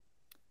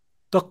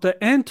Dr.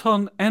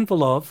 Anton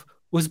Anvilov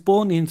was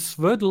born in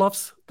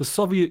Sverdlovsk, the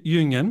Soviet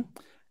Union,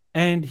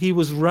 and he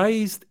was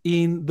raised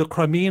in the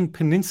Crimean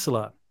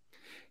Peninsula.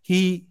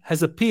 He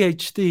has a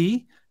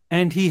PhD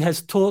and he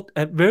has taught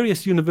at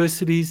various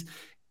universities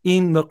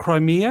in the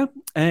Crimea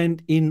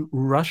and in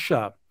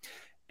Russia.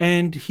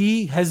 And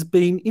he has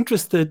been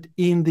interested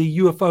in the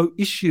UFO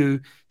issue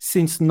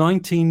since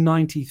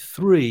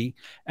 1993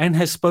 and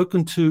has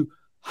spoken to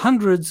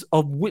hundreds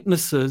of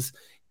witnesses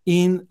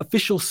in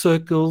official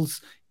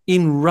circles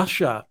in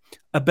Russia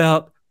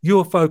about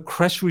UFO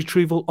crash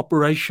retrieval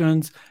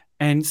operations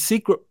and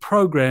secret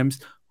programs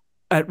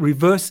at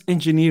reverse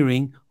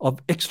engineering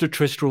of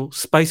extraterrestrial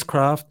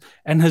spacecraft,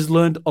 and has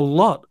learned a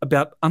lot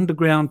about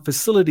underground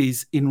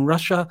facilities in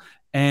Russia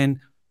and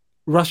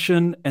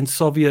Russian and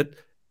Soviet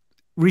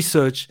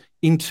research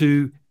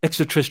into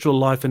extraterrestrial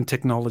life and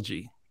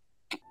technology.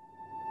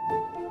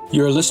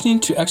 You're listening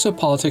to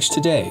Exopolitics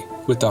Today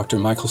with Dr.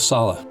 Michael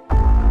Salla,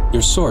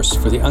 your source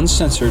for the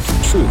uncensored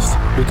truth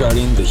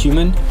regarding the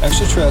human,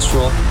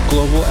 extraterrestrial,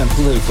 global, and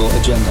political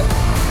agenda.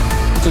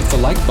 Click the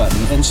like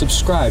button and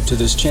subscribe to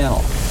this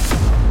channel.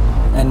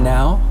 And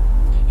now,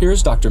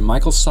 here's Dr.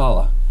 Michael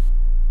Salla.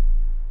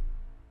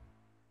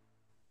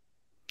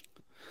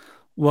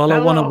 Well,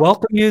 hello. I want to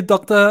welcome you,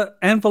 Dr.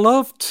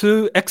 Anvilov,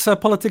 to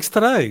Exopolitics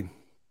Today.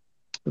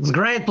 It's a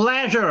great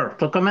pleasure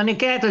to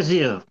communicate with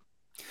you.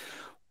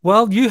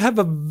 Well, you have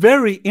a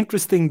very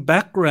interesting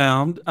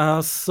background,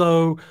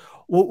 so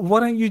why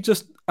don't you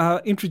just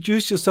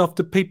introduce yourself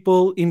to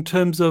people in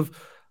terms of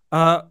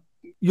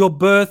your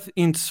birth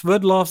in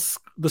Sverdlovsk,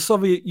 the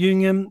Soviet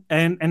Union,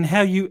 and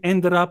how you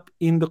ended up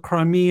in the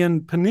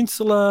Crimean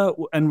Peninsula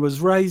and was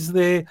raised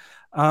there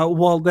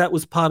while that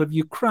was part of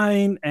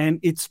Ukraine and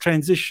its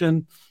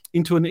transition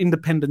into an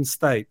independent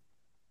state.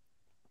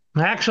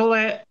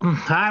 Actually,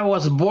 I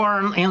was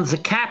born in the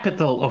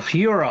capital of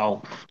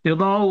Ural. You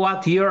know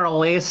what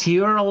Ural is?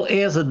 Ural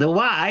is a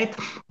divide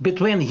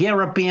between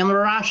European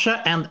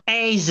Russia and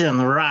Asian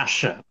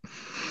Russia.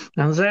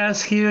 And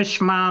there's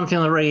huge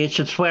mountain range.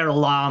 It's very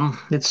long.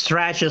 It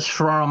stretches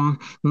from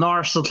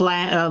North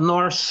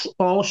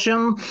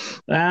Ocean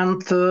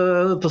and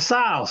to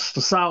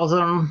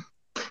southern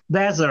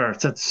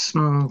deserts. It's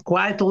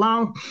quite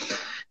long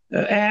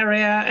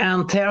area,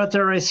 and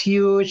territory is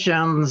huge,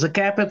 and the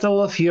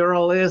capital of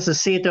Ural is the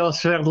city of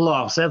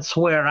Sverdlovsk. That's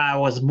where I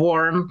was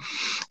born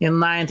in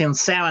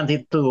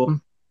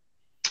 1972.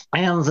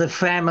 And the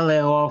family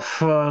of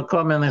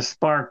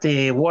Communist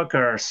Party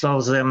workers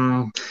of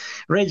the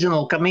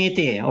regional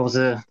committee of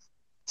the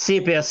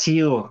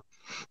CPSU.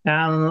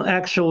 And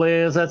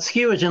actually, that's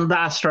huge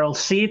industrial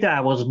city I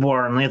was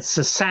born. It's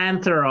the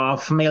center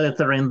of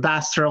military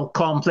industrial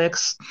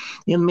complex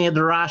in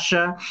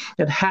mid-Russia.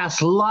 It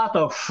has a lot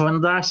of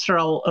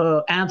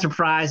industrial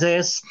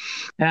enterprises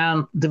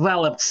and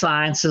developed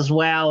science as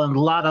well, and a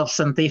lot of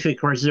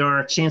scientific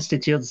research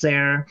institutes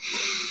there.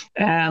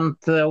 And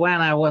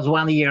when I was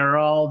 1 year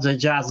old, they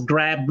just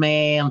grabbed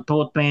me and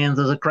put me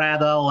into the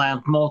cradle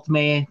and moved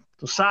me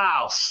to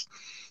south,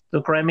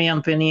 the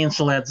Crimean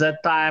Peninsula. At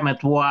that time,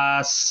 it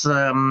was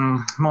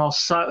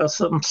most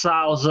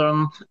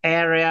southern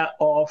area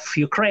of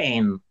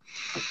Ukraine.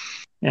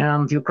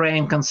 And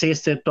Ukraine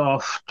consisted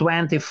of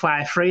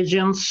 25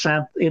 regions,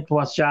 and it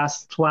was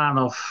just one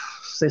of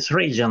these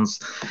regions.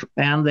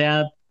 And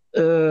then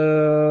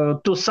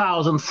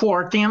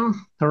 2014,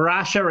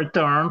 Russia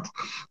returned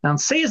and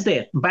seized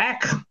it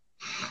back.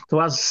 It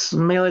was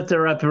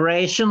military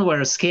operation,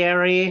 very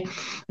scary.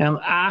 And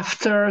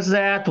after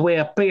that, we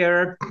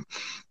appeared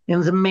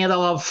in the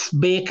middle of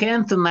big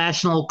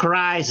international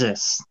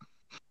crisis.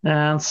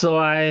 And so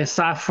I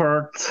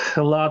suffered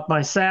a lot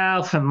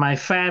myself and my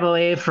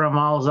family from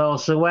all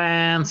those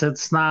events.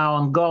 It's now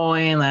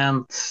ongoing,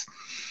 and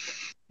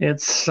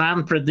it's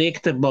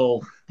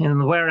unpredictable.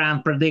 In a very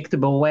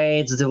unpredictable way,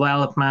 its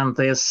development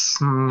is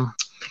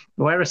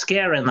very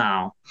scary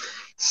now.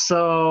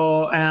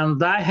 So,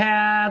 and I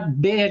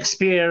had big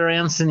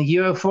experience in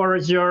UFO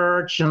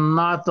research, and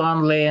not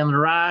only in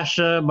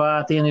Russia,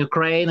 but in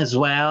Ukraine as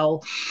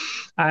well.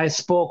 I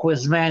spoke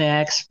with many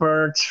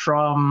experts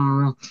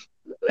from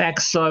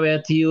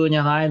ex-Soviet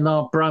Union. I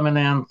know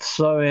prominent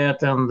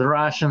Soviet and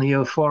Russian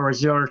UFO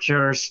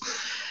researchers,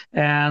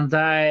 and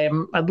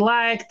I'd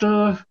like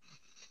to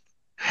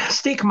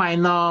stick my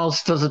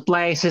nose to the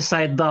places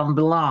I don't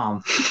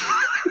belong.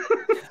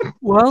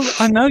 Well,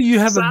 I know you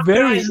have a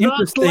very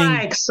interesting... don't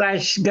like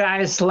such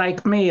guys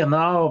like me, you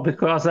know,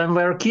 because I'm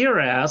very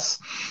curious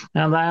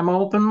and I'm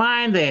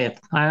open-minded.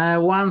 I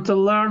want to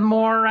learn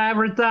more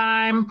every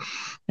time,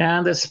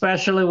 and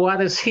especially what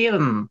is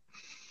hidden,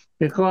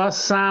 because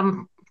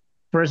some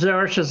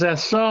researchers are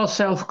so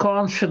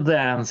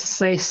self-confident.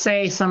 They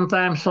say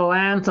sometimes, "Oh,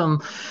 Anton,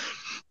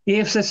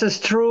 if this is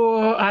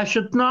true, I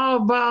should know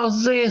about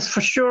this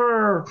for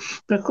sure,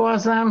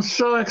 because I'm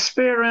so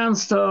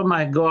experienced." Oh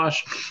my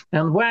gosh.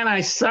 And when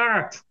I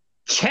start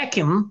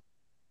checking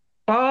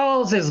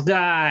all these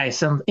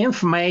guys and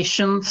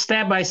information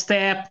step by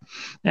step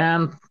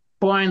and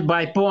point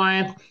by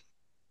point,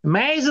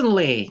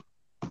 amazingly,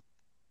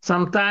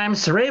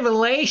 sometimes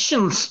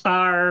revelations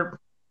are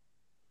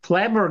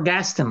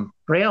flabbergasting,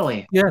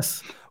 really.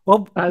 Yes. Well,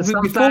 before we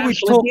Sometimes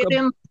we talk,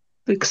 didn't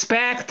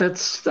expect,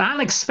 it's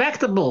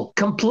unexpected,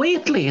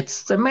 completely.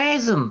 It's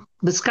amazing.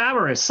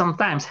 Discoveries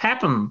sometimes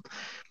happen,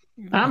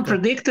 okay.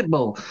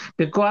 unpredictable,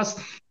 because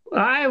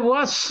I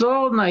was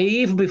so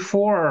naive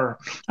before.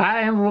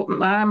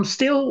 I'm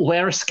still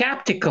very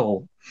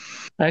skeptical.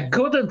 I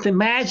couldn't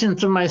imagine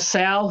to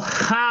myself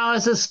how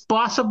is this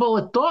possible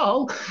at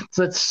all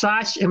that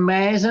such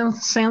amazing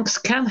things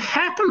can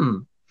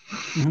happen.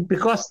 Mhm.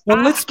 Because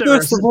Well, let's after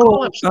first of the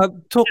all collapse,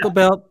 talk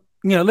about,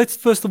 let's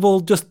first of all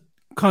just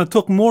kind of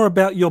talk more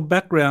about your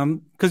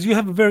background, because you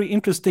have a very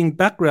interesting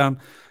background.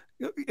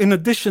 In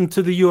addition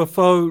to the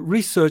UFO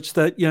research,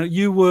 that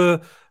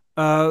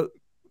uh,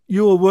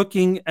 you were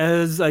working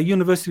as a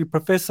university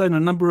professor in a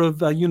number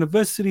of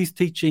universities,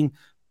 teaching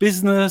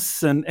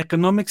business and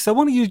economics. So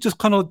why don't you just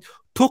kind of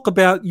talk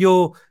about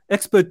your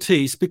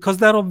expertise, because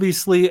that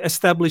obviously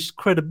established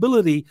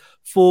credibility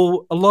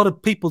for a lot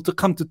of people to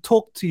come to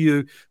talk to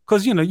you,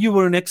 because you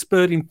were an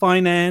expert in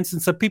finance,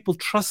 and so people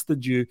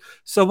trusted you.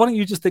 So why don't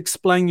you just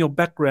explain your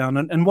background,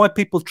 and why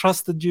people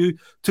trusted you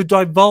to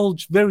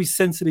divulge very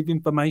sensitive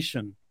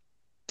information?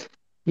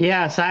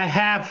 yes, I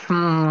have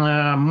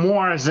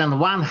more than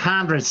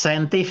 100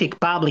 scientific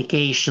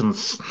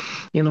publications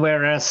in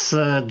various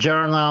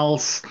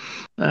journals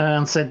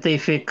and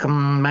scientific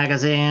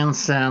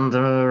magazines and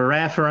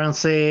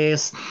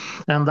references.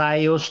 And I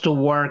used to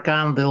work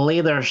on the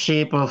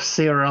leadership of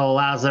several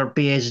other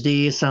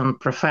PhDs and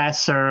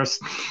professors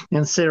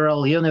in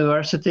several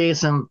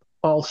universities and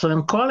also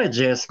in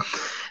colleges.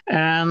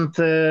 And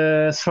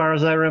as far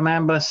as I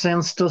remember,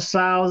 since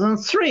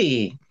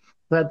 2003.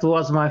 That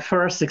was my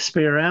first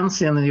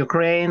experience in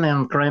Ukraine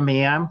and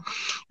Crimea,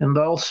 and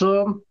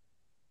also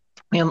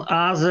in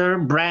other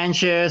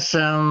branches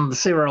and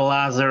several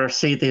other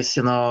cities,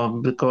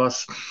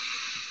 because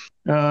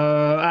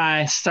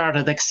I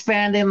started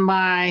expanding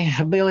my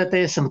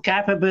abilities and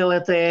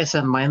capabilities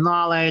and my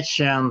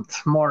knowledge, and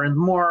more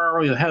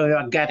you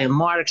are getting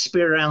more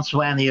experience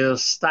when you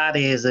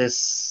study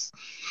these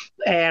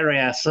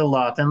areas a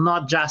lot and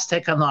not just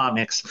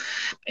economics.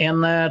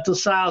 In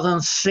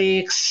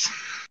 2006,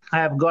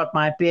 I've got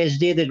my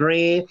PhD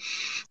degree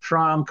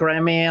from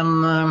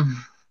Crimean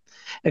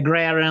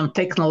Agrarian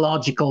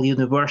Technological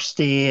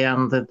University,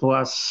 and it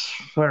was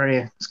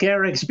very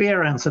scary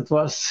experience. It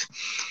was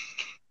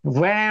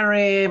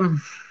very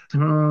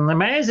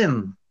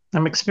amazing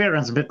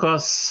experience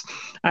because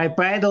I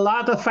paid a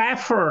lot of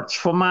effort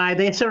for my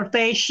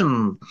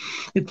dissertation.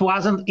 It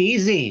wasn't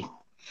easy,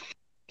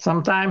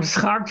 sometimes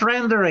heart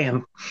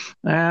rendering.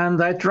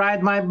 And I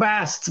tried my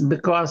best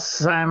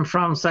because I'm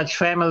from such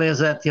families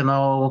that,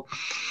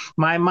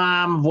 my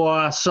mom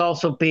was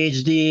also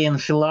PhD in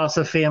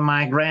philosophy.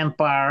 My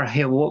grandpa,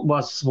 he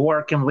was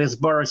working with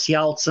Boris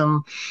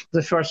Yeltsin,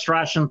 the first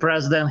Russian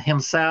president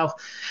himself,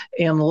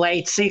 in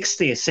late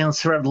 60s in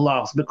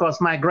Sverdlovsk, because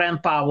my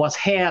grandpa was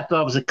head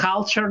of the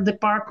culture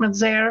department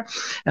there,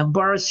 and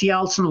Boris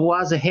Yeltsin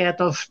was the head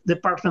of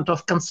Department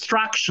of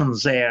Construction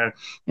there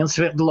in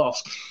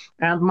Sverdlovsk.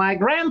 And my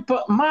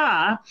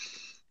grandma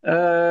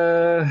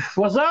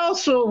was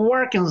also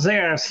working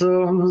there,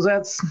 so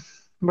that's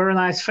very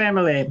nice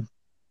family.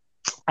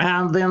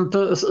 And in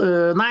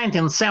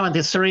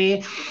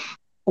 1973,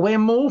 we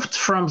moved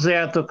from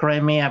there to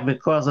Crimea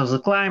because of the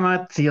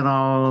climate,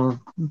 to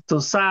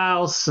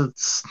south.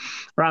 It's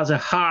rather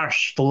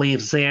harsh to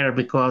live there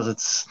because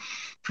it's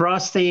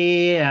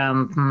frosty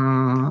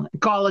and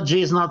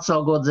ecology is not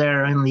so good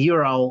there in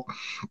Ural.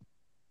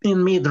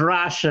 In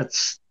mid-Russia,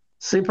 it's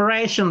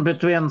separation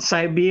between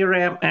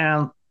Siberia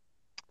and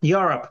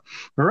Europe,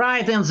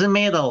 right in the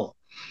middle.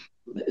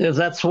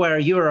 That's where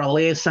Ural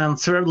is, and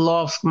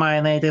Sverdlovsk, my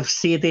native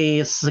city,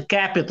 is the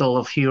capital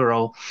of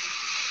Ural.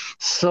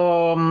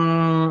 So,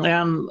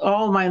 and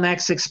all my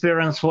next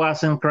experience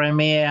was in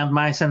Crimea, and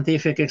my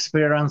scientific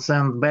experience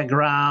and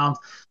background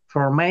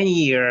for many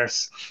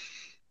years.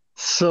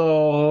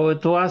 So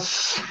it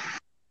was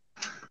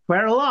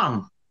very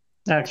long,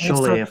 And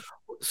so, actually.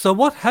 so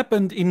what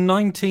happened in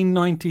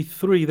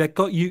 1993 that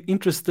got you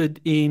interested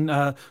in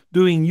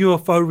doing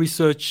UFO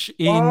research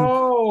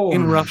in Oh,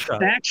 Russia?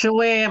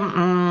 actually,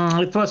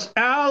 it was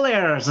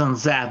earlier than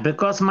that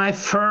because my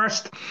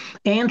first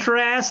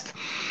interest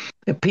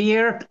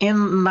appeared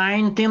in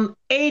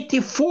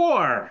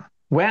 1984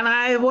 when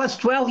I was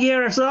 12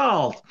 years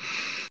old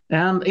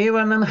and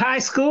even in high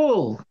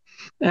school.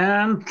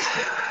 And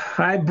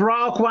I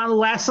broke one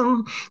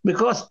lesson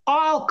because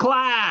all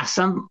class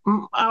and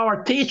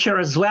our teacher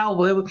as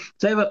well,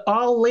 they were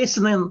all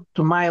listening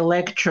to my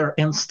lecture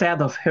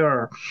instead of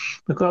her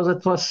because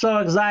it was so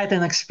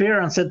exciting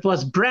experience. It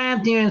was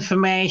brand new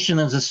information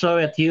in the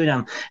Soviet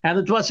Union, and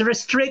it was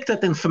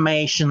restricted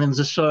information in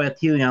the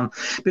Soviet Union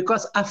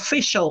because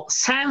official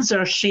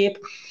censorship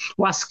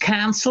was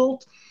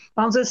canceled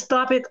on this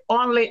topic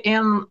only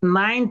in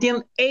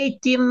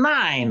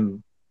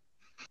 1989.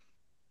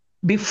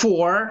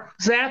 Before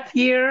that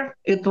year,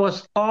 it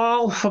was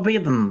all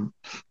forbidden.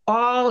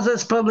 All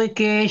these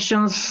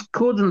publications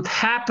couldn't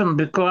happen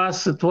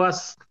because it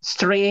was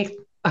strict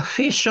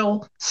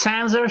official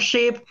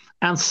censorship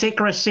and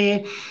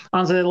secrecy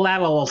on the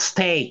level of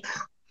state,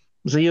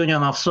 the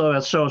Union of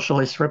Soviet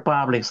Socialist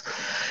Republics.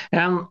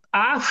 And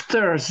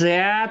after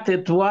that,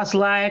 it was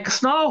like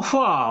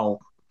snowfall.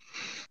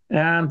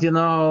 And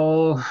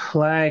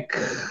like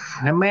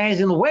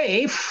amazing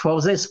wave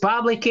of these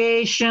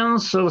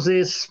publications, of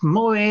these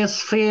movies,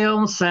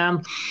 films, and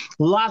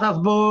a lot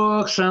of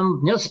books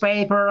and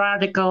newspaper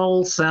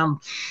articles and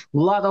a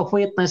lot of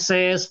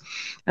witnesses.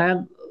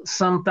 And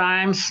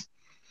sometimes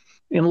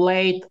in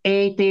late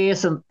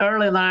 80s and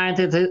early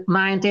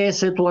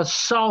 90s, it was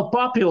so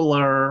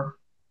popular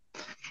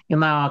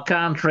in our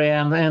country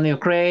and in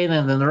Ukraine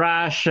and in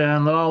Russia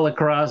and all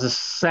across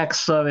the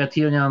ex-Soviet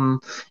Union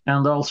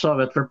and all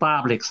Soviet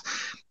republics.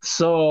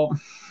 So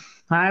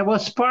I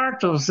was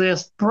part of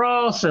this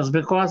process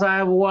because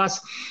I was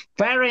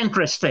very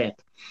interested.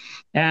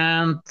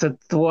 And it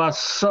was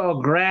so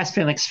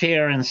grasping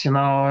experience,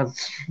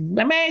 it's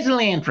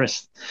amazingly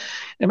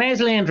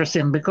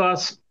interesting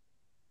because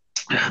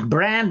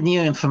brand new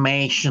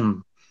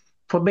information,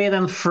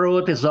 forbidden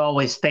fruit is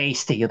always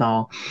tasty,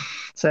 So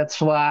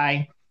that's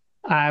why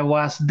I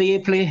was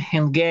deeply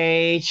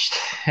engaged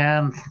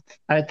and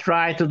I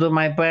tried to do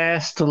my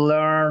best to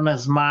learn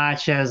as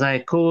much as I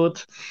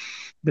could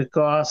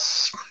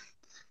because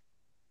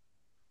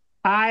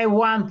I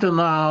want to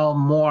know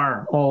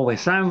more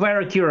always. I'm a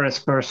very curious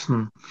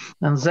person.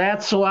 And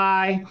that's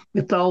why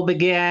it all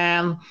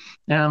began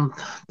and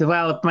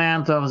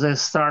development of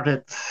this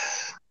started.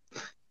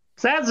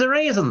 That's the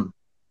reason.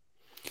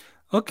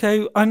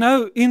 Okay, I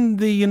know in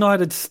the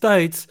United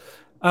States,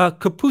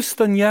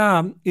 Kapustin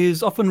Yar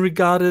is often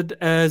regarded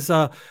as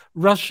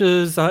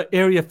Russia's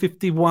Area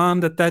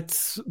 51.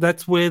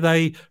 That's where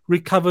they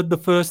recovered the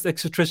first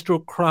extraterrestrial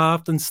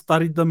craft and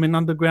studied them in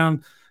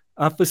underground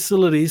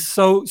facilities.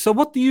 So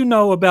what do you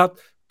know about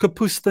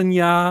Kapustin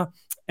Yar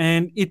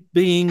and it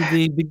being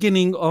the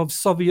beginning of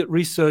Soviet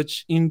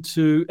research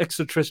into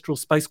extraterrestrial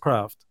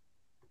spacecraft?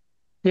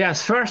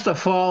 Yes, first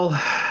of all,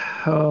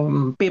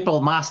 people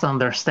must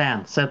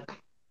understand that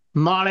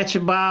knowledge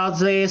about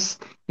this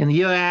in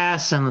the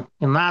US and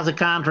in other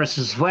countries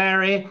is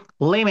very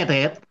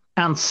limited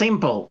and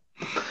simple.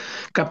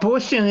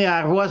 Kapustin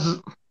Yar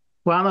was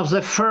one of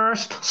the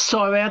first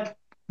Soviet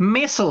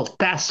missile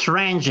test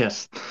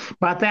ranges.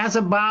 But as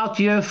about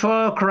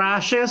UFO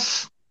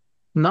crashes,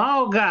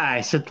 no,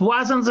 guys, it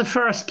wasn't the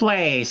first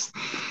place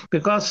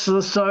because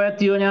the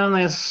Soviet Union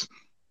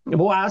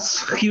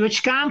was a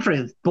huge country.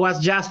 It was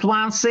just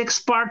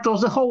 1/6 part of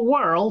the whole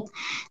world.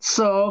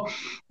 So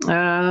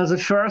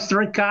the first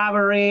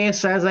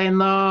recoveries, as I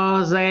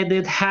know, they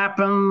did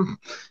happen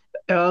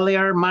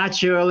earlier,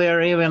 much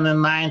earlier, even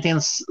in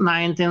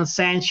 19th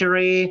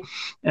century,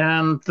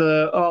 and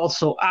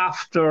also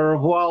after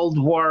World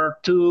War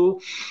II.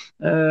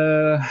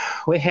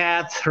 We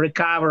had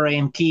recovery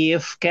in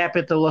Kiev,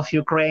 capital of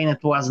Ukraine.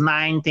 It was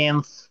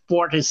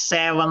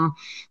 1947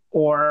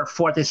 or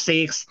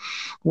 46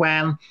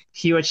 when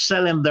huge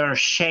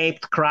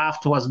cylinder-shaped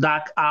craft was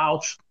dug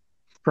out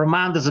from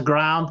under the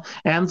ground,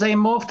 and they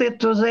moved it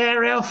to the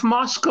area of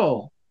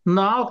Moscow,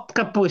 not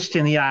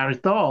Kapustin Yar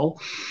at all.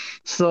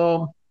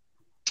 So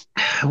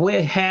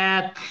we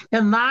had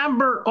a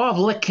number of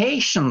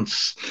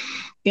locations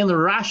in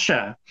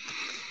Russia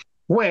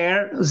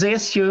where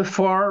this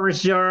UFO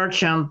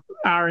research and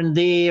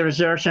R&D,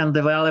 research and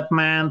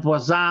development,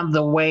 was on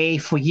the way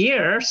for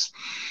years.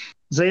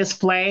 These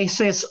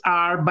places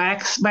are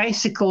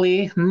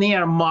basically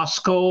near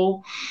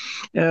Moscow,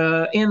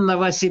 in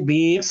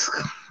Novosibirsk,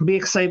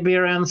 big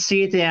Siberian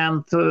city,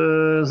 and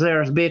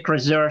there's big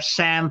research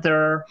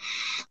center,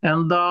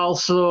 and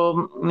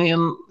also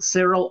in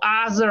several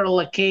other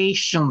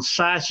locations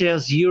such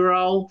as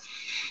Ural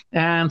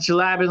and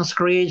Chelyabinsk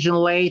region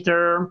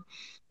later,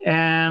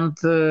 and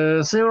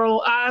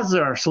several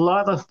others, a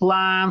lot of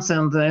plants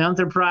and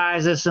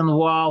enterprises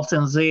involved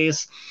in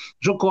this.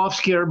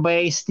 Zhukovsky are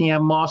based near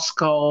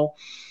Moscow.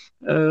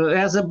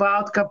 As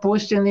about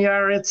Kapustin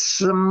Yar,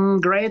 it's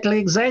greatly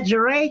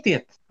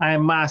exaggerated, I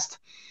must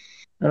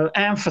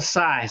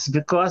emphasize,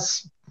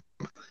 because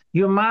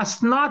you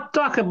must not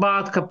talk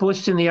about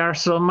Kapustin Yar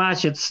so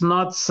much. It's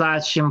not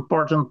such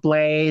important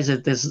place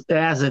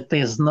as it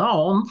is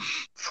known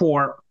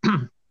for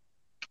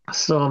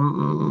so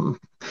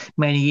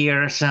many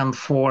years and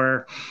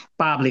for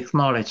public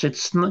knowledge.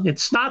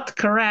 It's not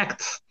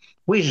correct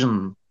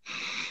vision.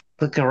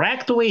 The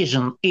correct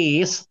vision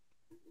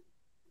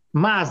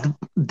must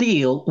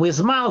deal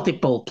with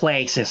multiple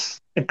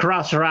places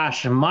across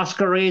Russia,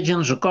 Moscow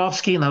region,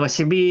 Zhukovsky,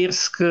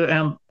 Novosibirsk,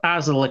 and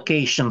other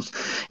locations,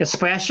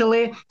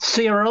 especially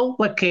several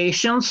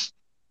locations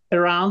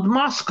around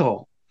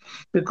Moscow,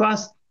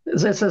 because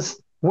this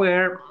is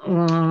where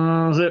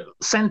the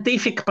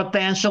scientific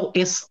potential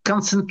is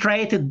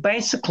concentrated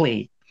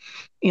basically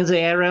in the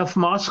area of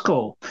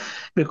Moscow.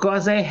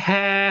 because they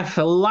have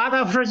a lot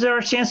of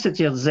research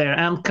institutes there,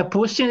 and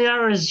Kapustin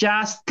Yar is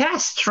just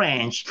test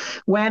range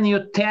when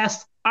you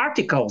test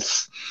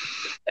articles.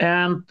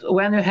 And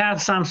when you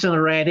have something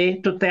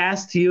ready to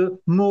test,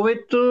 you move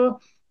it to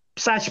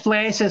such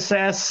places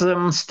as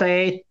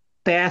State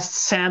Test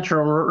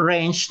Central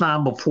Range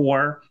number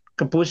 4.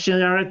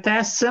 Kapustin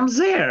tests them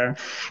there.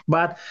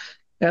 But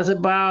as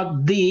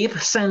about deep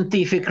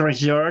scientific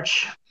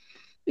research,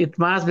 it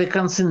must be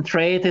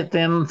concentrated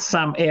in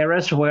some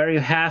areas where you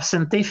have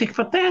scientific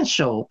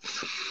potential.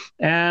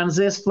 And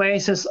these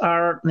places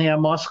are near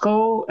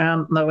Moscow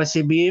and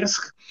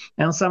Novosibirsk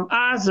and some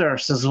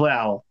others as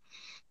well.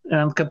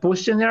 And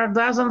Kapustin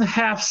doesn't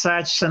have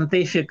such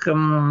scientific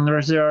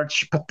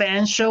research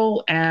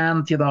potential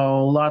and, a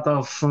lot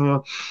of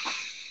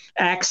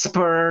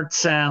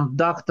experts and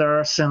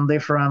doctors in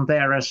different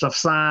areas of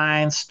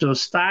science to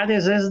study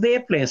this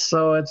deeply.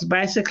 So it's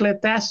basically a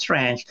test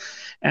range.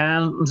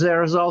 And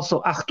there's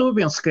also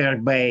Akhtubinsky Air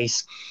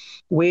Base,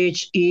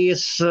 which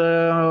is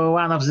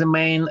one of the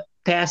main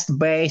test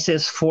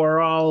bases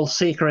for all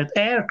secret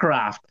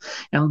aircraft.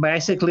 And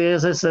basically,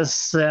 this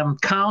is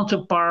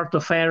counterpart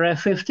of Area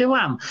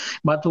 51.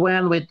 But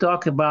when we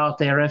talk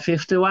about Area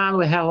 51,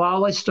 we have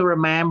always to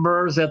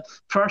remember that,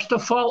 first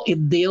of all,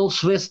 it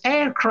deals with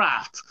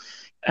aircraft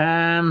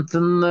and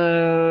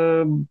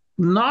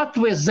not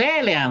with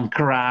alien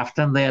craft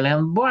and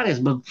alien bodies,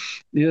 but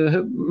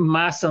you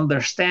must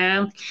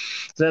understand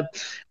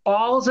that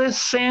all these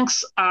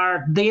things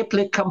are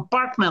deeply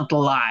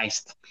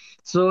compartmentalized.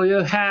 So you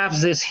have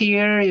this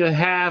here, you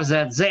have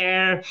that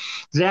there.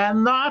 They're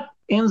not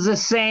in the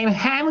same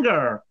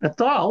hangar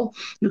at all.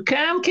 You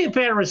can't keep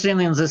everything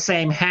in the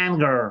same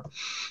hangar.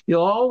 You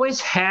always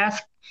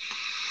have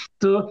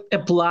to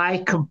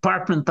apply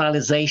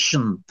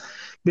compartmentalization,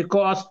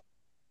 because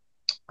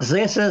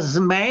this is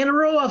the main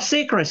rule of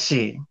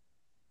secrecy.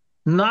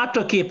 Not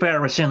to keep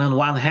everything in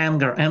one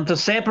hangar, and to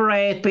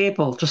separate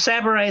people, to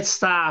separate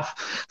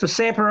staff, to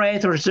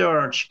separate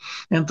research,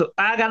 and to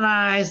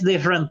organize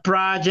different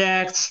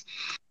projects,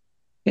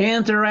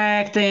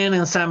 interacting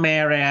in some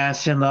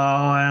areas,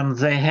 and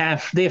they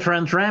have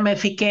different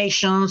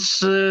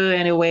ramifications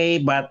anyway,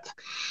 but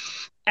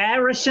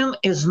everything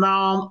is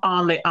known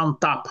only on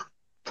top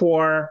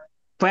for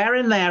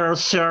very narrow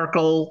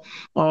circle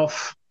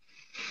of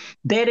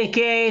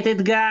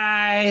dedicated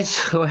guys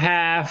who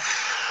have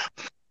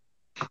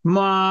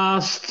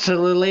most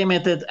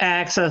limited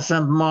access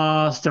and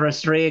most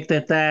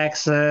restricted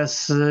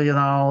access, to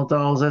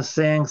all these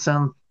things,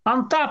 and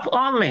on top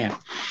only.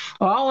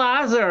 All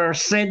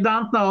others, they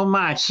don't know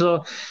much.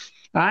 So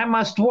I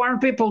must warn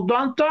people,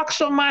 don't talk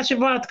so much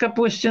about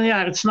Kapustin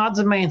Yar. It's not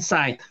the main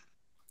site.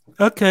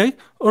 Okay,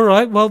 all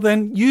right. Well,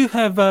 then you've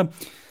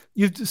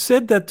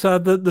said that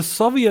the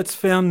Soviets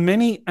found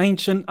many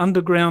ancient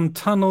underground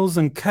tunnels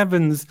and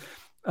caverns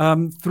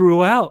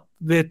throughout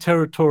their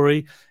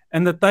territory,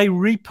 and that they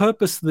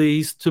repurposed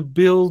these to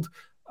build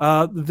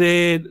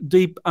their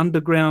deep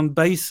underground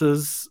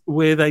bases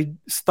where they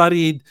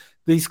studied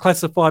these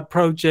classified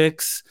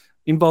projects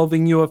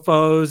involving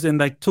UFOs,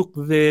 and they took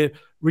their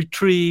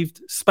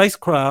retrieved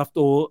spacecraft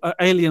or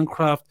alien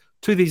craft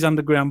to these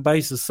underground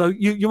bases. So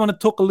you want to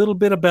talk a little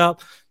bit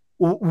about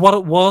what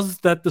it was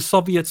that the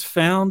Soviets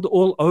found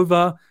all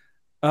over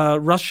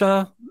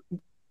Russia?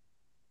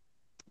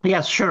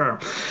 Yes, sure.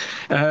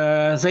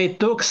 They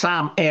took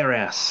some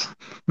areas,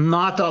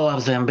 not all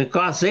of them,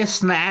 because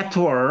this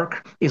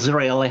network is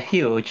really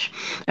huge.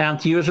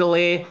 And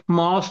usually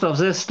most of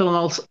these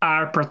tunnels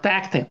are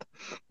protected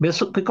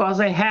because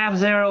they have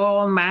their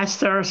own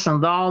masters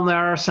and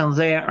owners, and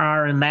they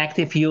are in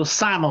active use,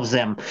 some of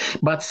them.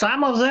 But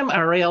some of them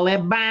are really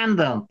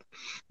abandoned.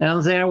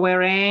 And they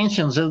were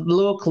ancient. They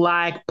look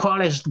like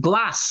polished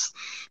glass,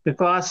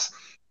 because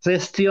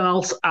these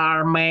tunnels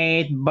are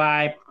made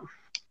by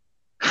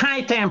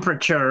high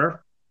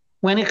temperature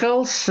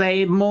chemicals.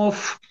 They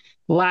move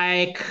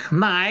like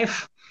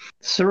knife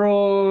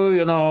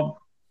through,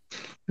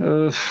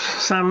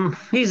 some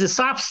easy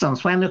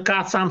substance. When you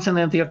cut something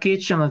into your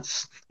kitchen,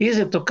 it's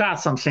easy to cut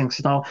some things,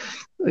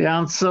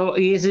 and so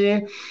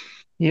easy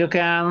you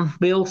can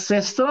build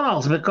these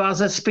tunnels, because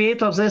the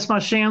speed of these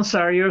machines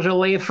are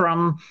usually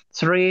from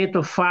 3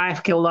 to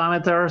 5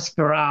 kilometers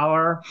per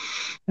hour,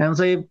 and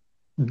they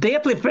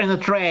deeply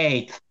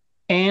penetrate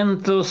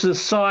into the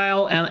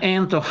soil and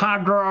into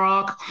hard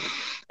rock,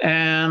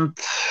 and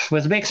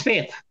with big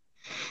speed.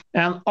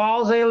 And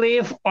all they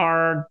leave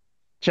are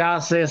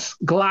just these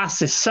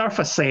glassy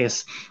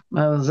surfaces.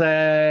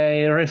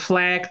 They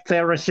reflect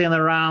everything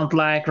around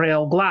like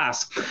real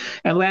glass.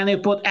 And when you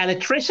put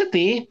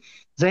electricity,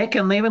 they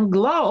can even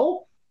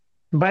glow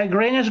by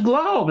greenish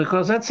glow,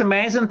 because that's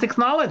amazing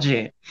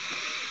technology.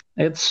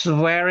 It's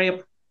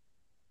very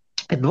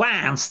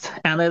advanced,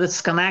 and it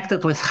is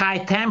connected with high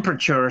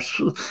temperatures.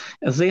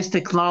 This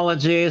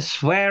technology is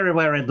very,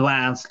 very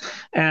advanced.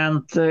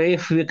 And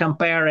if we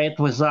compare it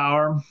with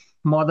our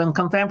modern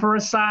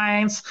contemporary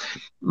science.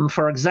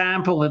 For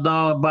example, we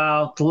know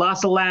about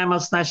Los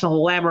Alamos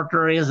National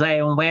Laboratories. They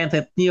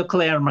invented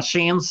nuclear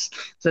machines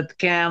that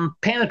can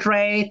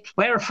penetrate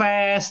very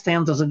fast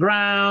into the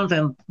ground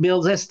and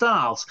build these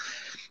tunnels.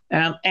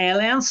 And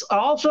aliens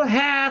also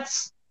had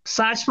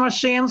such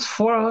machines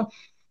for a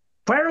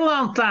very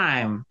long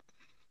time,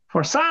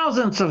 for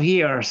thousands of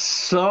years.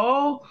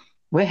 So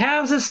we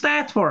have this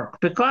network.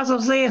 Because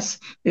of this,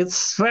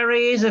 it's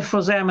very easy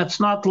for them. It's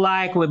not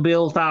like we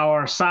built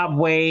our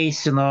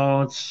subways,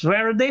 it's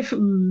very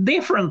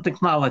different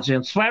technology.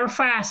 It's very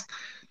fast.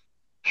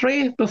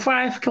 3 to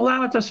 5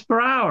 kilometers per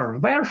hour,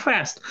 very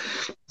fast.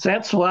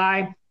 That's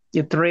why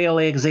it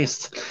really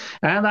exists.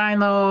 And I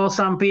know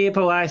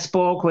I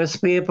spoke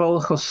with people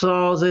who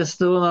saw these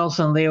tunnels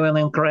and even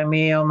in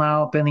Crimea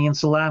now,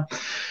 Peninsula.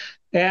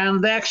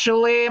 And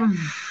actually,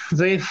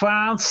 they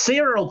found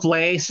several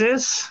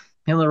places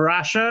in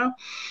Russia,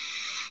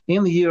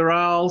 in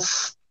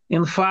Urals,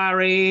 in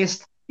Far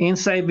East, in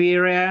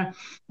Siberia,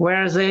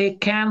 where they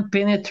can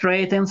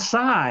penetrate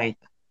inside.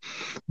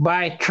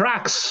 By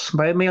trucks,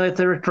 by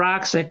military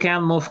trucks, they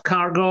can move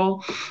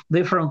cargo,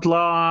 different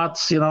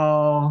lots,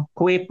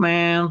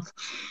 equipment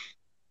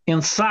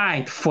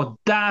inside for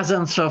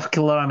dozens of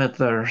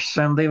kilometers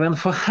and even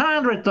for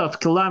hundreds of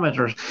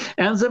kilometers.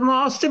 And the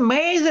most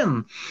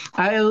amazing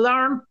I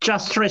learned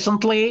just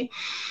recently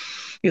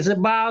is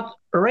about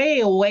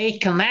railway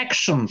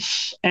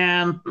connections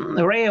and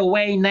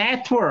railway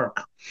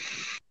network.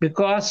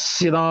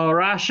 Because,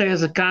 Russia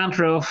is a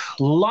country of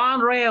long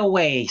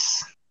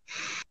railways.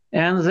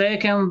 And they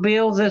can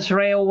build these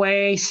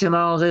railways,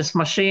 these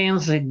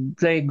machines,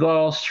 they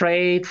go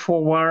straight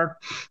forward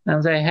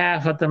and they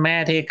have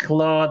automatic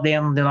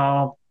loading,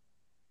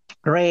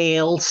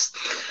 rails,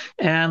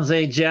 and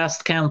they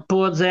just can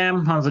put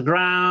them on the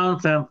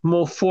ground and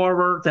move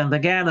forward and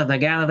again and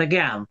again and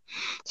again.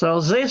 So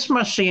these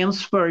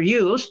machines were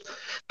used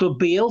to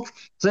build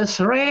this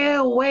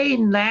railway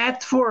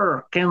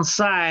network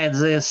inside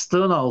these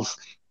tunnels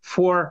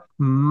for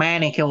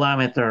many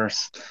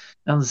kilometers.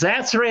 And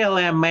that's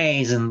really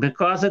amazing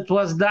because it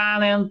was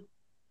done in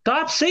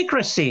top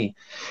secrecy.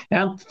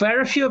 And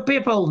very few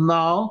people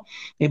know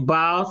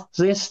about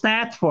these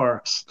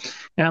networks.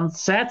 And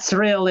that's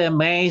really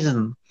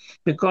amazing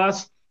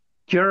because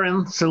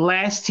during the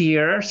last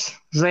years,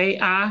 they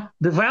are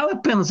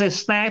developing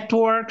these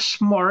networks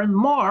more and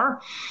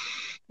more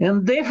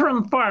in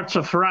different parts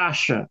of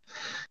Russia.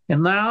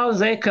 And now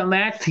they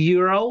connect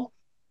Ural,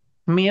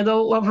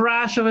 middle of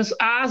Russia, with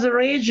other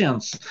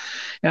regions.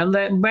 And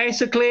then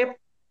basically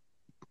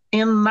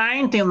in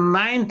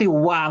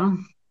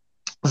 1991,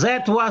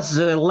 that was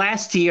the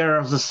last year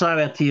of the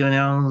Soviet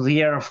Union, the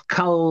year of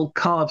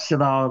collapse, it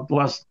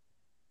was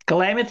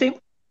calamity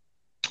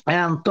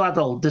and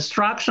total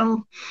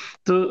destruction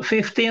to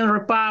 15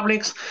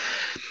 republics.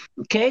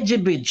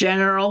 KGB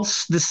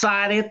generals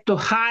decided to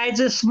hide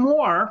this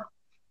more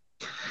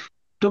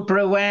to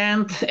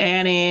prevent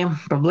any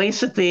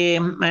publicity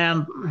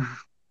and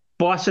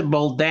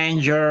possible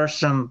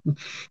dangers and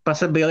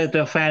possibility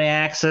of any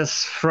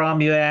access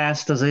from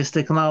US to these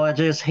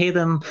technologies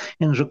hidden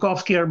in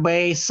Zhukovsky Air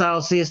Base,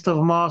 southeast of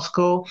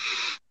Moscow.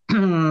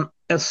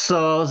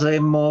 So they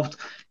moved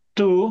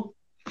 2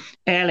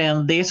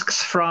 alien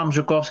discs from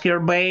Zhukovsky Air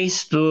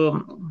Base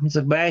to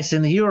the base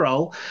in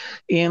Ural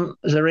in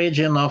the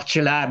region of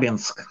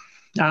Chelyabinsk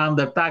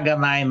under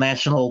Taganai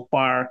National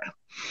Park.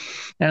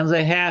 And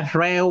they have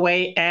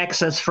railway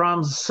access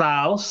from the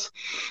south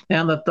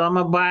and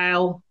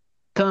automobile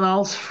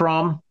tunnels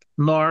from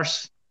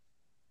northeast,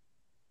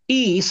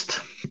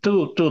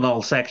 2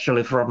 tunnels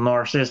actually from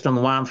northeast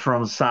and 1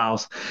 from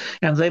south.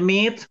 And they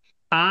meet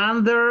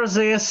under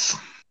these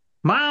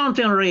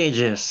mountain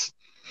ridges.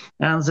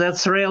 And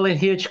that's really a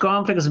huge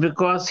complex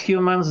because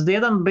humans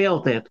didn't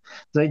build it.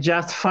 They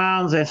just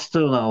found these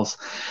tunnels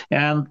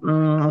and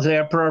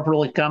they're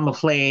properly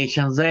camouflaged.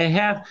 And they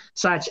have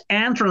such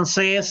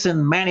entrances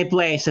in many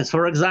places.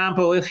 For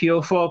example, if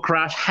UFO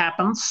crash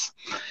happens,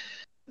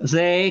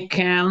 they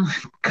can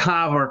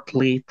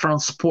covertly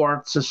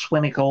transport this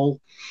vehicle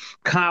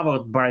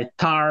covered by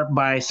tarp,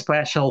 by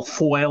special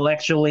foil.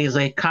 Actually,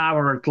 they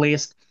cover at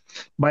least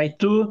by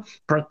 2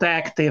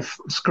 protective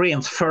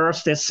screens.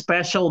 First is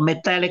special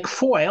metallic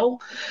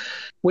foil,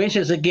 which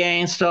is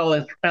against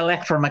all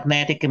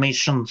electromagnetic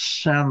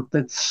emissions, and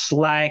it's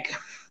like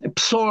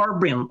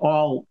absorbing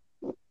all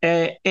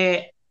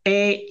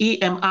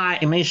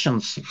EMI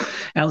emissions.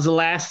 And the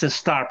last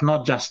is tarp,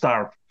 not just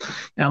tarp.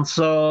 And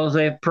so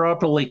they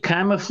properly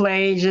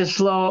camouflage this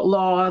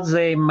load.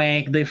 They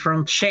make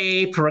different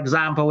shape. For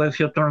example, if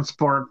you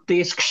transport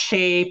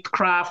disc-shaped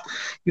craft,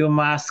 you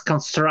must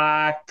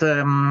construct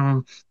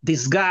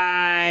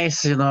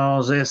disguise,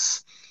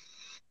 this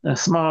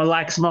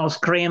small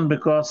screen,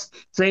 because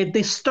they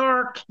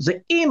distort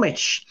the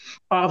image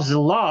of the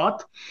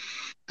load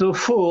to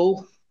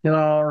fool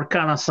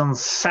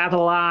reconnaissance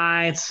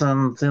satellites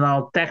and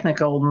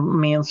technical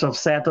means of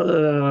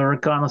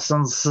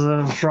reconnaissance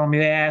from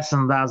US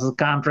and other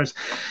countries.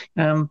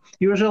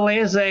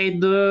 Usually they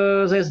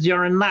do this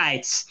during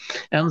nights,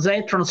 and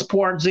they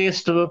transport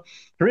this to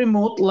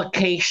remote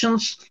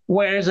locations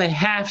where they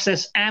have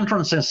these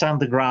entrances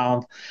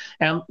underground,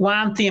 and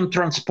one team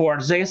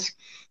transports this,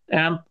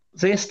 and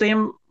this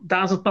team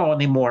doesn't know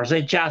anymore.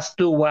 They just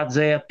do what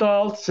they are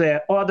told,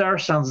 the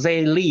orders, and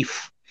they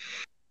leave.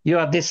 You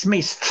are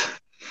dismissed,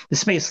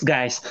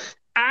 guys.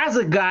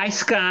 Other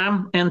guys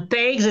come and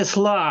take this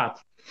lot,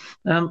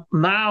 and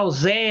now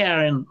they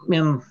are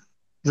in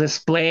this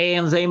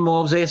plane. They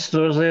move this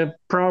to the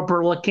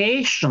proper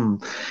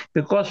location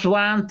because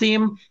one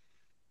team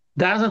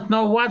doesn't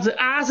know what the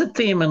other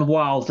team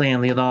involved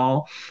in.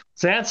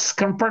 That's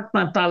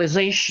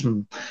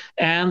compartmentalization,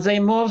 and they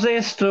move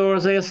this to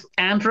this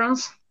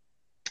entrance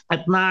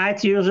at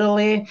night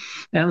usually,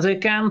 and they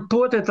can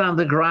put it on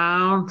the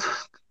ground,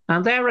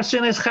 and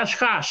everything is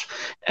hush-hush.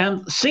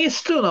 And these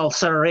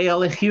tunnels are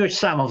really huge,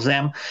 some of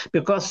them,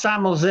 because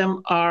some of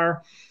them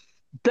are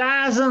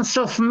dozens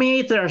of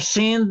meters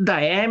in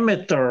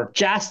diameter.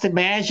 Just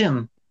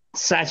imagine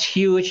such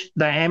huge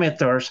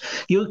diameters.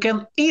 You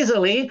can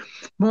easily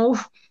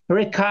move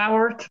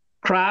recovered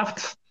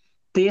craft,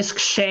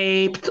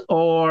 disc-shaped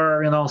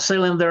or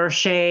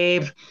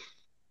cylinder-shaped,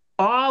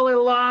 all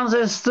along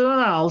these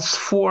tunnels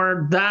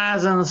for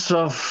dozens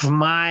of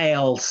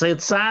miles.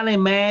 It's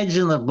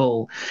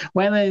unimaginable.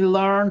 When I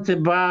learned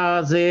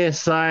about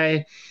this,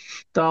 I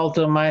thought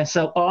to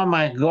myself, oh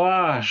my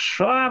gosh,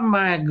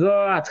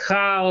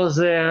 how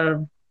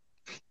they're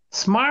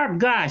smart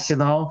guys,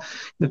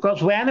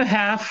 because when you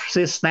have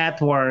these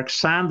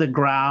networks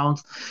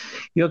underground,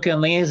 you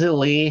can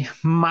easily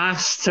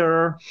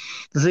master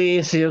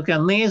this, you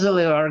can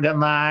easily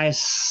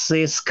organize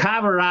this,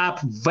 cover up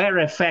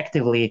very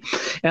effectively.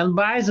 And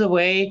by the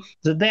way,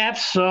 the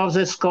depth of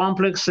this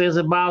complex is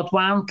about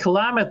 1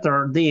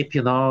 kilometer deep,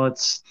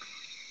 it's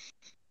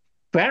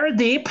very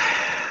deep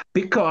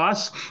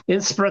because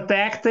it's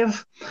protected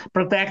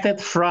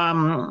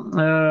from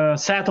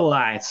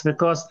satellites,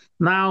 because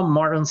now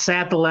modern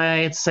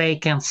satellites, they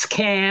can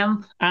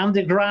scan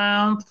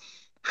underground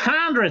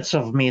hundreds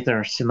of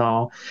meters,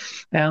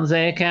 and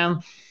they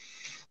can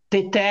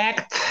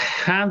detect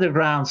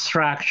underground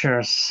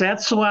structures.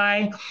 That's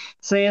why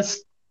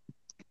these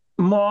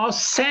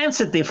most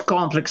sensitive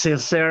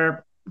complexes,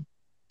 they're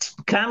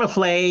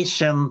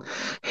camouflaged and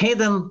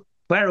hidden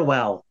very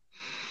well.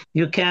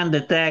 You can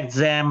detect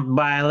them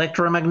by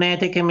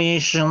electromagnetic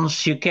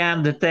emissions. You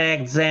can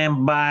detect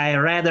them by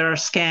radar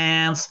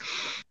scans.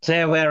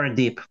 They're very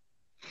deep.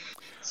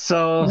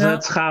 So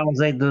that's how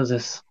they do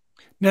this.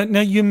 Now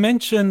you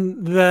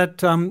mentioned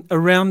that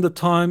around the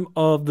time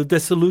of the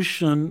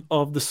dissolution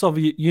of the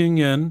Soviet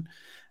Union,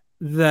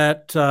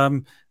 that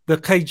the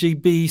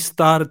KGB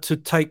started to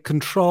take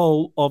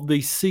control of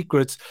these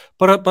secrets.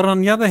 But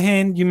on the other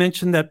hand, you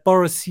mentioned that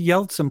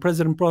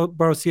President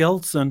Boris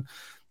Yeltsin,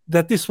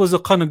 that this was a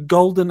kind of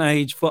golden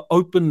age for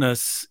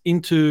openness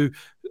into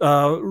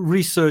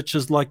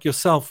researchers like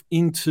yourself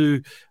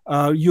into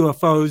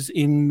UFOs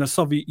in the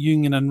Soviet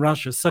Union and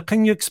Russia. So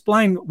can you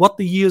explain what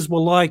the years were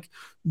like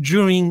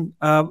during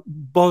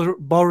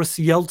Boris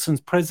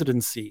Yeltsin's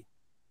presidency?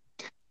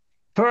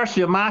 First,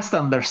 you must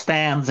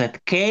understand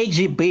that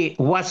KGB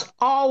was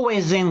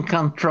always in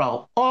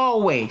control,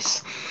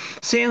 always,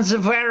 since the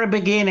very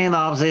beginning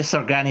of this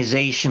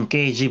organization,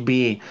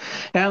 KGB.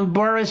 And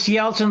Boris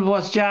Yeltsin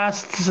was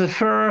just the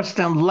first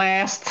and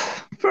last,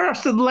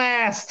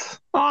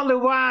 only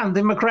one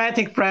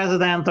democratic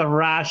president of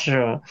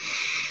Russia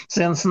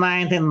since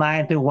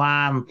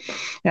 1991.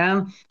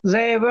 And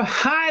they were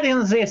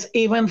hiding this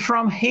even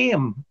from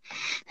him.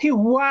 He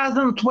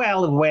wasn't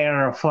well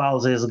aware of all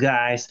these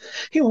guys.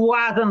 He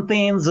wasn't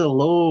in the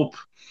loop.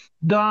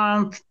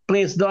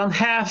 Please don't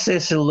have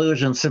these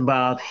illusions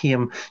about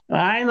him.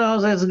 I know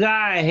this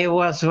guy. He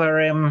was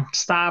very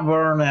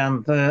stubborn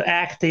and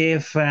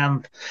active,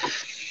 and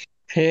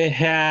he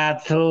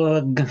had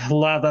a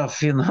lot of,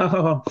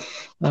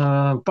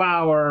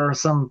 power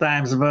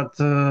sometimes, but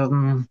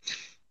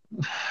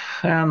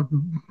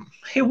and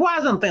he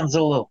wasn't in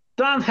the loop.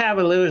 Don't have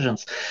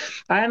illusions.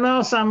 I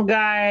know some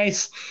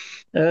guys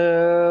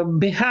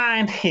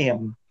behind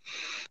him,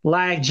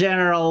 like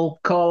General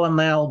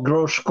Colonel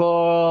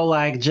Grushko,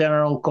 like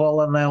General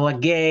Colonel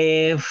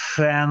Ageev,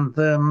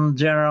 and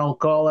General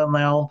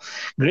Colonel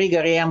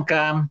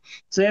Grigorenko.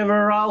 They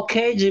were all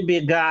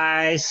KGB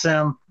guys,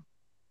 and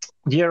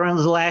during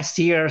the last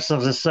years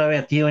of the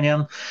Soviet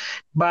Union,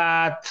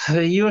 but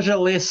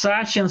usually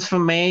such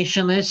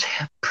information is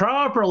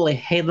properly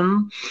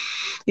hidden,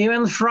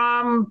 even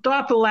from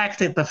top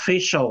elected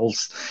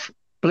officials.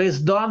 Please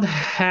don't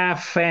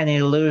have any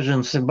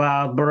illusions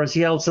about Boris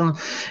Yeltsin.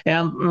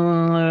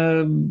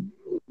 And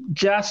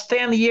just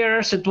 10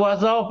 years, it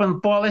was open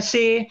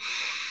policy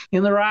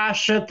in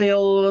Russia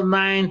till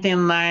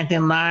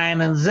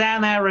 1999, and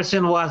then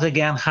everything was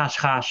again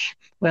hush-hush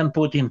when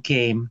Putin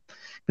came.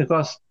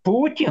 Because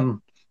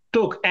Putin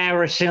took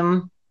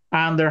everything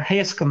under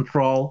his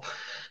control.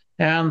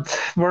 And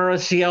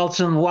Boris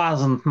Yeltsin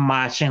wasn't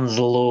much in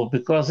the loop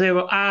because there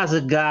were other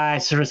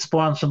guys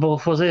responsible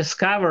for this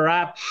cover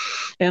up.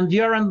 And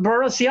during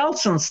Boris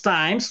Yeltsin's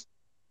times,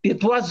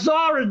 it was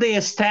already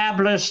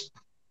established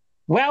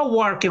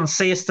well-working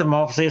system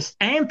of this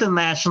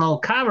international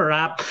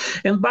cover-up.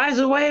 And by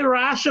the way,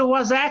 Russia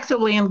was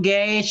actively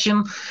engaged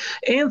in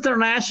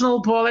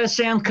international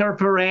policy and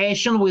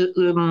cooperation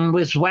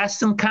with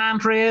Western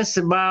countries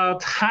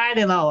about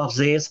hiding all of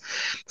this.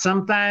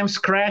 Sometimes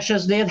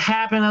crashes did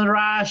happen in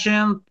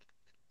Russia.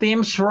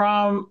 Teams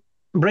from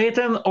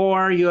Britain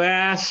or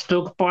US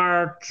took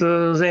part.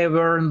 They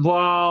were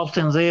involved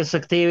in these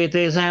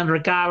activities and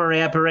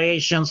recovery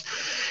operations.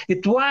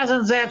 It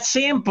wasn't that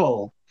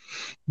simple.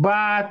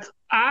 But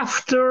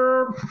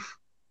after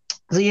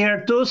the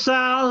year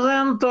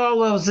 2000,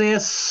 all of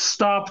this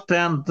stopped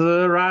and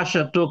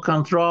Russia took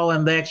control,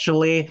 and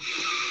actually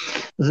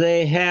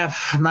they have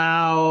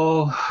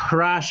now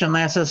Russian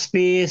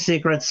SSP,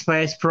 Secret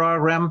Space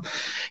Program.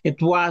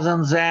 It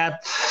wasn't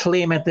that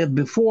limited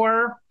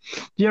before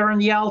during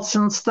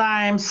Yeltsin's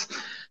times,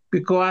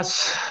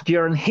 because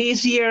during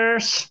his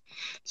years,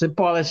 the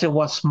policy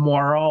was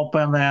more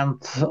open and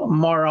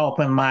more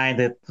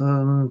open-minded.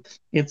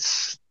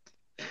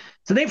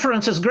 The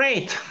difference is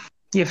great.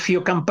 If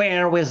you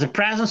compare with the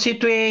present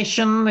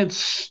situation,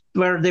 it's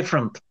very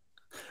different.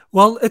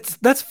 Well,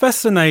 that's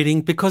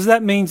fascinating, because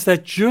that means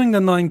that during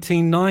the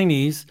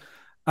 1990s,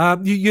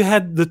 you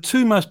had the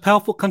two most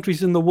powerful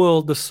countries in the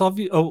world,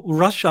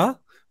 Russia,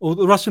 or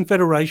the Russian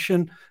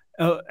Federation,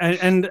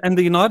 and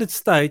the United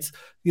States.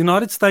 The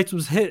United States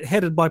was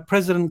headed by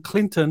President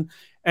Clinton,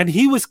 and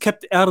he was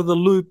kept out of the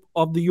loop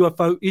of the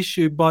UFO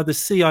issue by the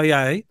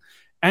CIA.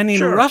 And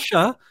in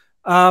Russia,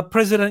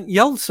 President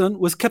Yeltsin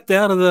was kept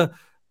out of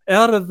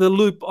the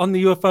loop on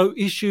the UFO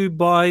issue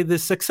by the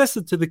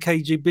successor to the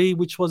KGB,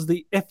 which was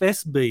the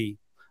FSB.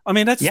 I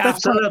mean, that's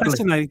kind of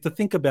fascinating to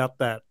think about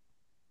that.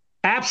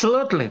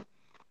 Absolutely.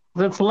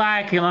 It's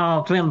like,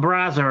 twin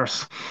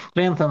brothers,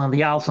 Clinton and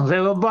Yeltsin. They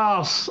were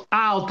both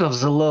out of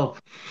the loop,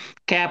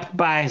 kept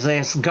by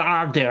these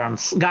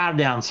guardians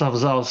of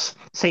those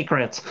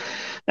secrets.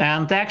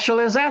 And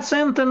actually, that's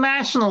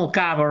international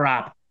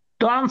cover-up.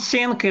 Don't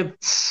think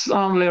it's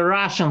only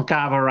Russian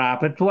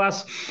cover-up. It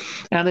was,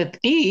 and it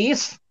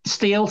is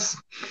still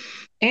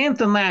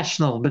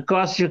international,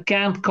 because you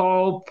can't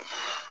cope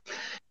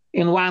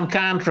in one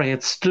country.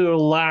 It's too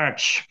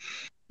large.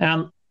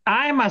 And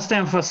I must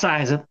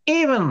emphasize that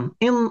even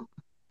in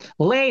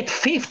late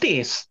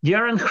 50s,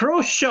 during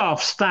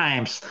Khrushchev's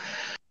times,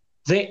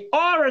 they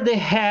already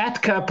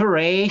had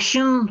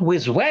cooperation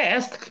with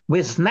West,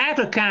 with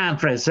NATO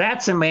countries.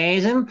 That's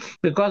amazing,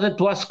 because it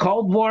was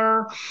Cold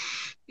War.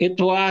 It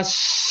was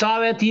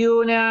Soviet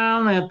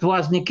Union. It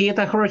was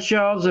Nikita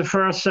Khrushchev, the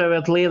first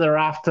Soviet leader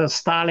after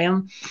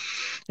Stalin.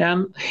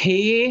 And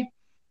he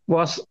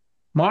was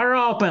more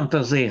open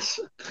to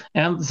this.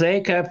 And they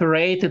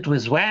cooperated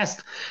with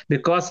West,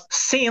 because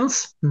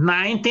since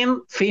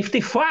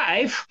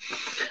 1955,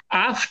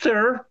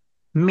 after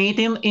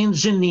meeting in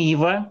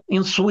Geneva,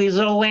 in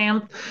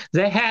Switzerland,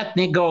 they had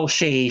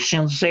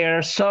negotiations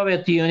there,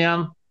 Soviet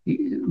Union,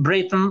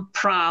 Britain,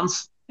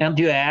 France, and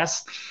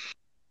US.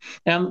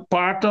 And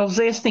part of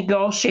these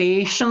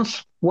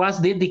negotiations was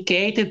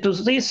dedicated to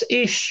this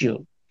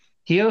issue,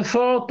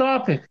 UFO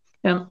topic,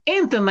 an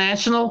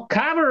international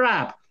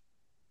cover-up,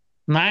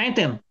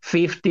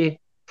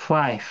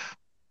 1955.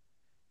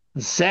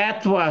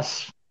 That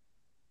was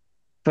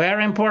a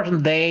very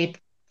important date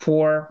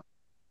for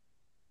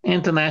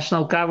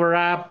international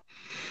cover-up,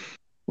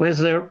 with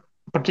the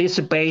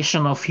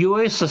participation of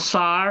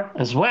USSR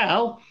as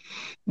well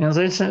in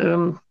this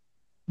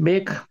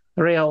big,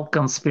 real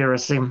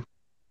conspiracy.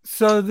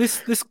 So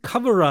this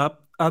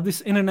cover-up,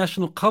 this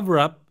international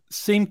cover-up,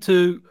 seemed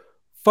to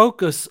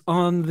focus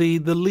on the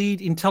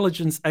lead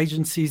intelligence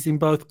agencies in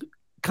both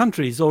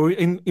countries, or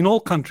in all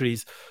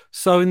countries.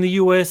 So in the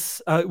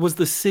US, it was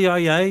the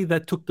CIA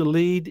that took the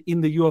lead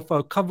in the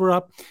UFO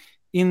cover-up.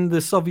 In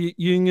the Soviet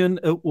Union,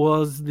 it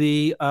was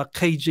the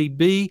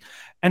KGB.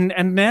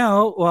 And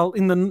now, well,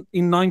 in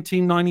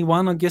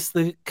 1991, I guess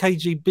the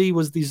KGB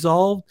was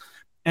dissolved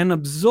and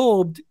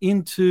absorbed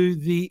into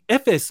the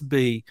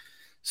FSB.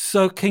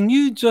 So can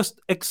you just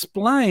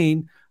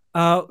explain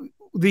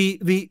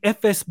the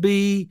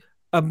FSB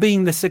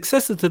being the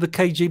successor to the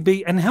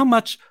KGB, and how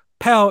much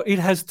power it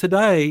has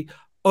today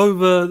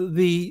over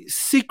the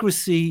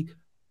secrecy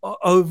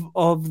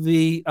of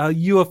the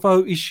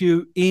UFO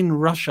issue in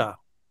Russia?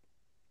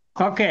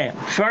 Okay,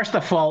 first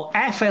of all,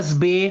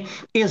 FSB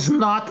is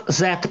not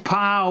that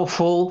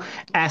powerful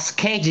as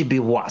KGB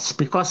was,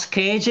 because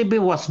KGB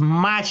was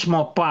much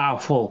more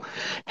powerful.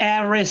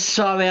 Every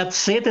Soviet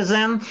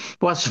citizen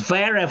was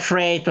very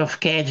afraid of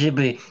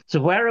KGB. The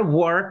very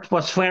word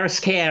was very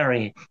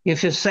scary.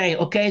 If you say,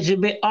 oh,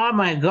 KGB, oh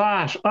my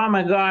gosh,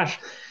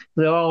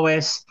 they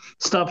always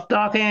stop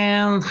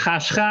talking,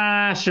 hush,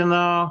 hush,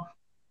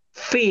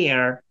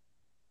 fear.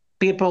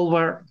 People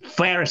were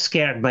very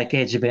scared by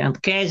KGB,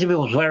 and KGB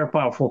was very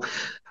powerful.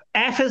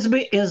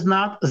 FSB is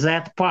not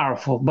that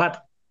powerful,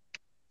 but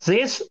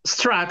this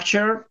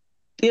structure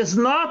is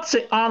not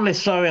the only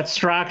Soviet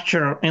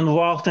structure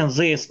involved in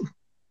this.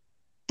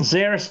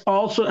 There was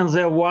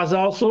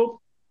also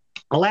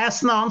a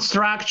less known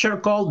structure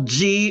called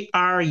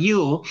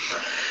GRU,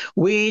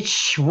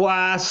 which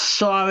was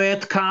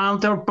Soviet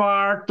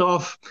counterpart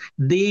of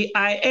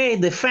DIA,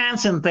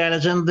 Defense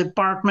Intelligence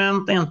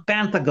Department in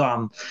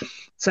Pentagon.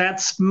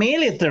 That's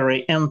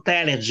military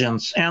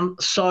intelligence, and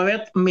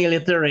Soviet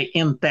military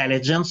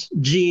intelligence,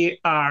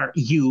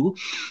 GRU,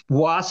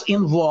 was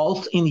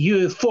involved in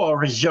UFO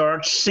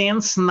research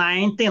since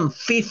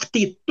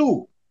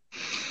 1952.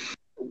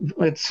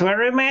 It's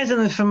very amazing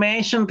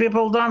information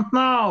people don't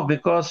know,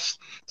 because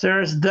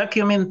there's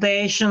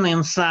documentation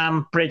in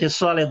some pretty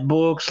solid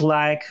books,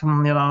 like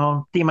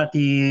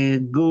Timothy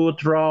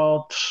Good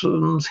wrote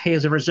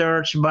his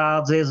research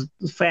about these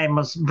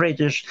famous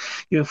British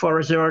UFO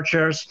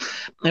researcher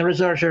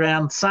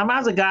and some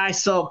other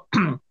guys. So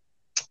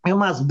you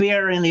must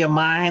bear in your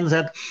mind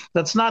that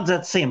that's not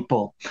that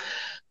simple.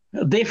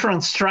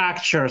 Different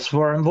structures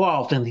were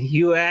involved in the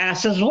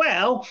US as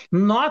well,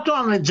 not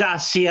only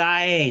just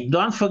CIA.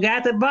 Don't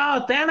forget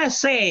about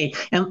NSA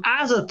and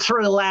other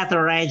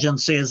three-letter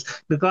agencies,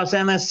 because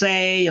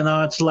NSA,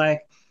 it's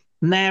like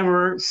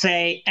never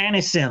say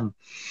anything.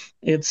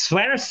 It's a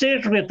very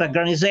secret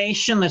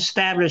organization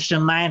established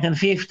in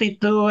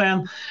 1952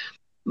 and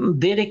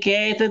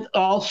dedicated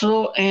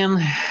also in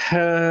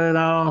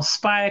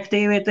spy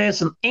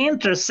activities and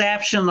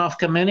interception of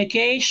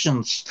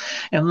communications,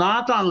 and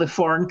not only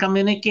foreign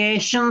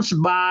communications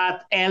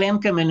but alien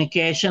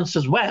communications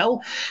as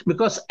well,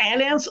 because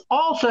aliens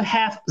also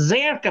have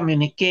their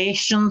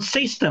communication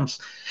systems,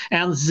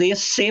 and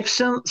these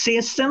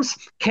systems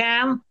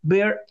can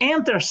be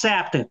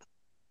intercepted.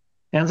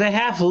 And they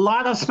have a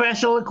lot of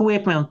special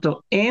equipment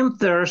to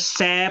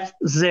intercept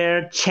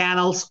their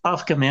channels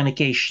of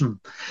communication.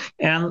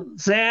 And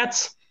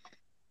that's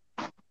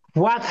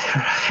what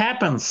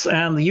happens.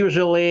 And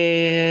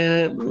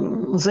usually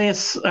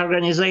these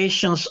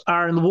organizations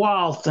are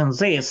involved in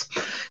this.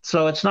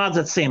 So it's not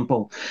that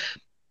simple.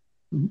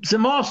 The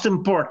most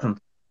important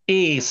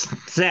is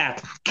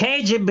that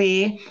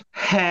KGB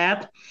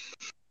had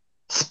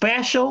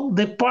special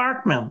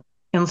department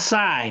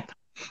inside,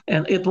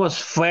 and it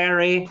was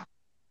very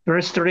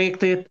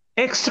restricted,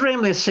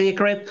 extremely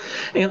secret,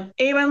 and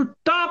even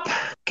top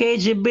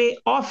KGB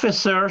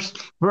officers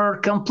were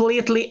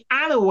completely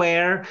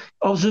unaware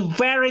of the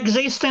very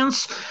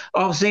existence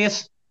of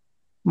this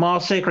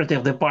most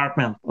secretive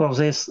department of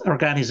this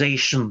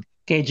organization,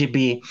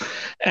 KGB.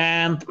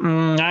 And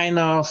I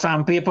know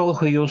some people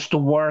who used to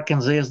work in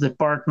this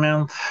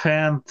department,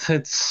 and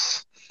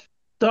it's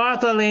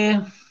totally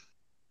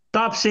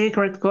top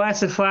secret,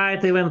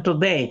 classified even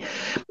today.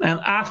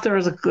 And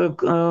after the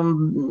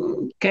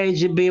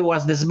KGB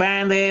was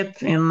disbanded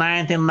in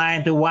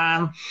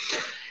 1991,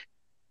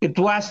 it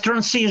was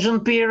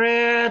transition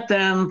period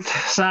and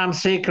some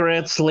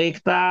secrets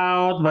leaked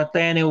out. But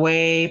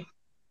anyway,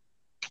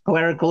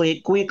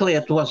 very quickly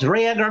it was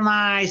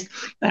reorganized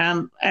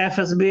and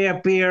FSB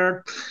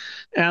appeared.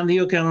 And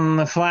you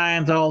can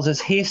find all this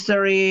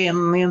history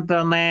on the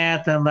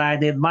internet, and I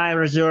did my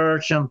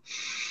research, and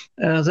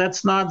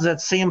that's not that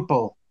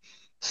simple.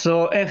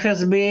 So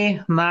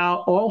FSB now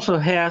also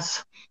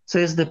has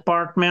this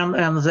department,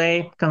 and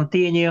they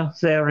continue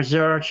their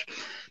research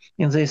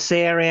in this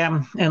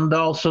area. And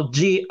also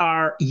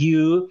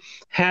GRU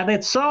had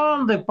its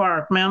own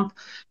department.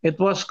 It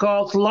was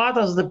called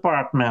Lotus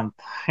Department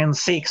in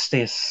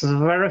 60s.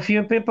 Very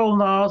few people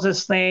know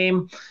this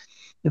name.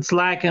 It's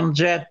like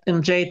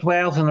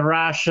MJ12 in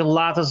Russia,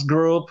 Lotus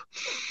Group,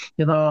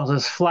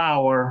 this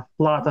flower,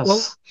 Lotus.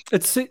 Well,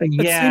 it seems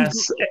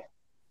yes.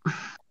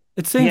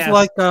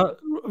 like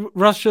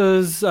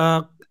Russia's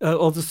or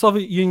the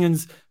Soviet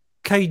Union's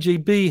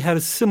KGB had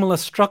a similar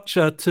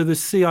structure to the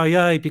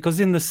CIA, because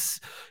in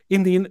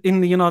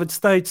the United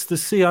States, the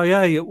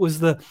CIA, it was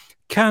the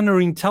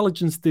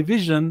counterintelligence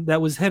division that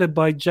was headed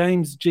by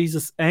James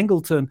Jesus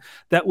Angleton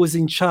that was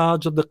in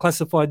charge of the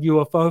classified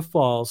UFO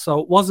files. So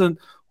it wasn't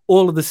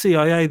all of the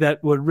CIA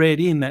that were read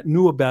in that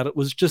knew about it. It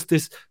was just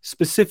this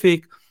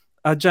specific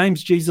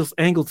James Jesus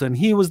Angleton.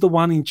 He was the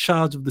one in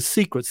charge of the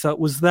secrets. So it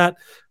was that,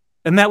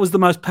 and that was the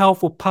most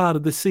powerful part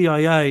of the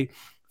CIA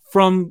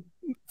from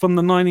the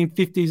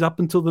 1950s up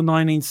until the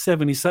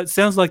 1970s. So it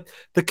sounds like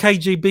the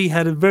KGB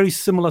had a very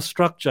similar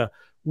structure.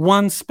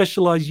 One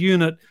specialized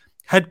unit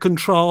had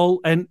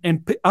control, and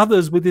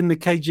others within the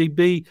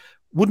KGB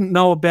wouldn't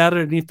know about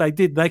it, and if they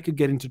did, they could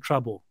get into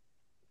trouble.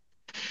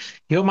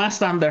 You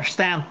must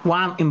understand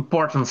one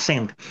important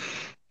thing.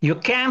 You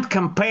can't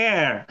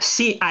compare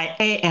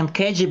CIA and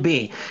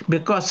KGB,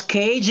 because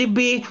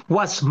KGB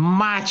was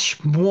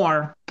much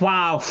more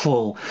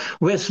powerful,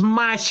 with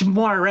much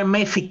more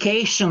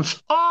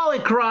ramifications all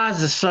across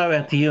the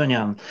Soviet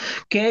Union.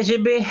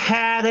 KGB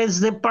had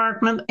its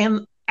department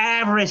in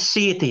every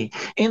city,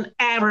 in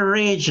every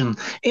region,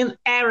 in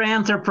every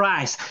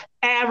enterprise.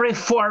 Every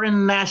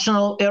foreign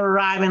national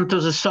arriving to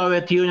the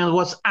Soviet Union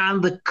was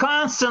under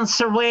constant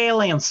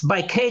surveillance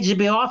by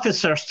KGB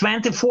officers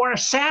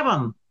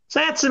 24/7.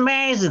 That's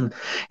amazing.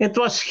 It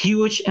was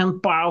huge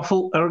and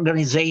powerful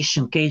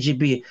organization,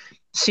 KGB.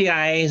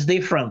 CIA is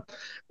different.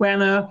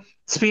 When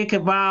speak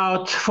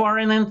about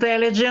foreign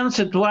intelligence,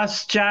 it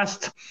was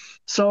just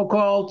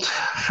so-called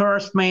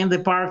first main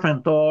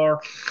department,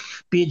 or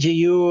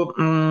PGU,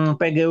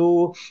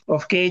 PGU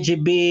of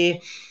KGB,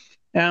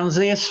 and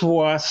this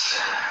was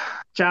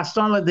just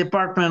only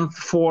department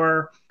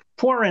for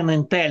foreign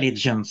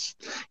intelligence.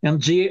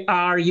 And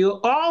GRU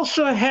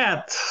also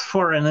had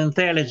foreign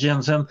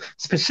intelligence and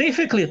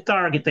specifically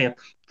targeted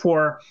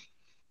for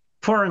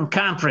foreign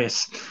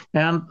countries.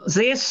 And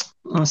these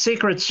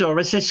secret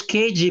services,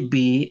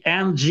 KGB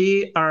and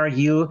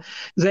GRU,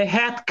 they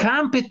had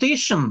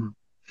competition.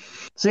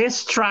 These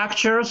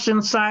structures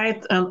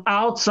inside and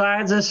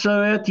outside the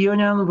Soviet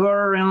Union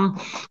were in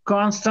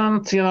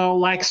constant,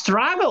 like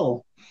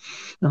struggle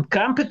and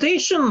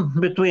competition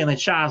between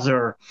each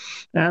other.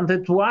 And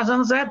it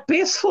wasn't that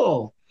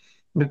peaceful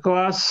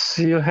because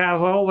you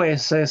have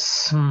always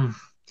this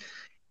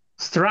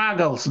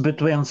struggles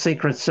between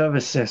secret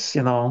services,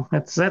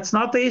 that's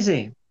not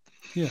easy.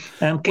 Yeah.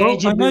 And Well,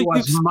 I know KGB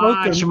was you've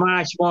spoken.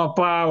 much more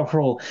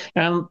powerful.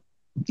 And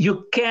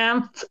you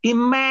can't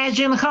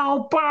imagine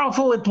how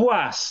powerful it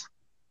was.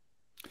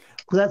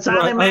 That's Right,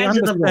 I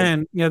unimaginable.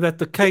 understand, that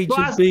the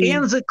Because in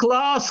KGB. the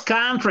close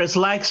countries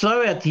like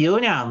Soviet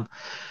Union,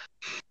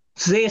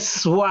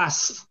 this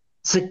was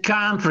the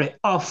country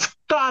of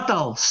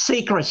total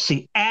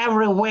secrecy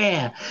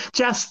everywhere.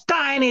 Just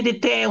tiny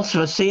details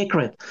were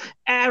secret.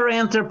 Every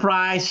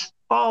enterprise,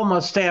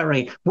 almost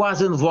every,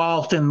 was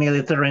involved in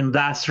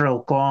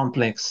military-industrial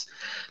complex.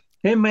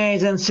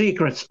 Amazing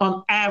secrets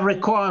on every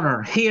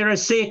corner. Here a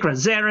secret,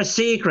 there a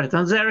secret,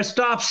 and there is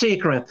top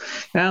secret,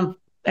 and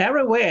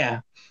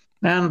everywhere.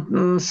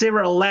 And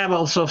several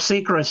levels of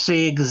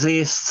secrecy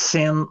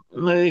existed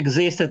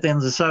in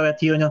the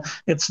Soviet Union.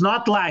 It's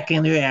not like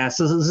in the US.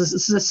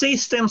 The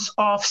systems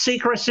of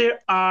secrecy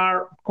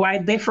are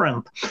quite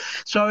different.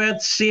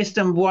 Soviet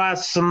system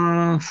was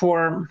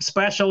for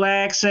special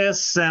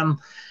access and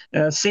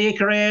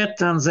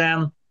secret, and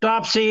then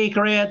top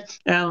secret,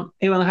 and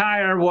even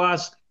higher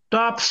was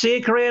top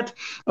secret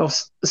of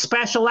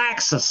special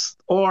access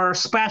or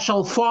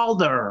special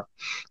folder.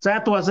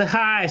 That was the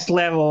highest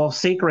level of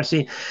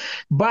secrecy.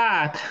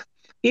 But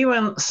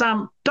even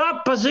some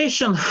top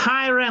position,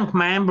 high rank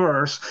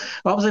members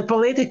of the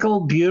political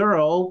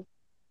bureau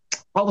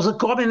of the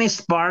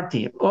Communist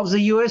Party of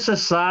the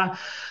USSR,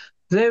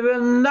 they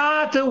were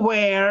not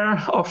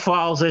aware of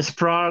all these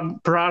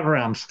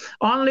programs.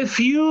 Only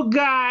few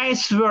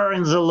guys were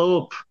in the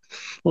loop,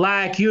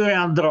 like Yuri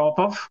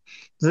Andropov,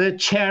 the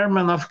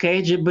chairman of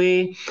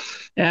KGB,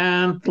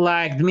 and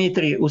like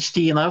Dmitry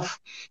Ustinov.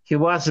 He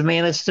was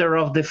Minister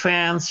of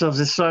Defense of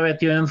the Soviet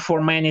Union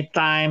for many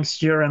times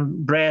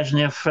during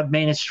Brezhnev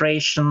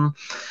administration,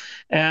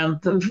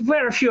 and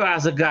very few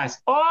other guys.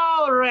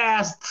 All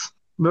rest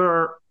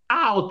were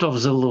out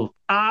of the loop,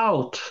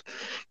 out.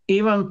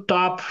 Even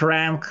top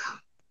rank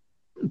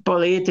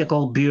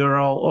political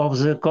bureau of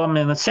the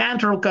Communist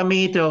Central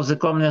Committee of the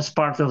Communist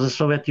Party of the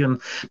Soviet Union,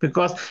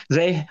 because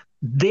they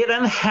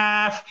didn't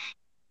have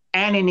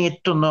any need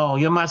to know.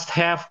 You must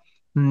have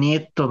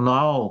need to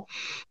know.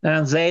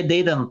 And they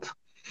didn't.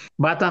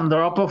 But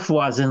Andropov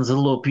was in the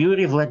loop.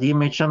 Yuri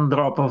Vladimirovich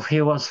Andropov,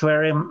 he was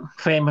very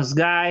famous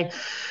guy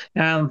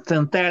and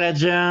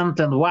intelligent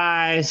and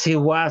wise. He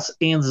was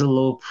in the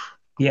loop,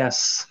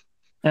 yes.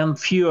 And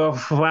few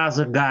of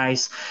other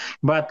guys.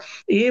 But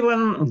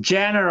even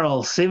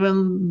generals,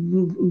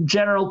 even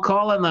general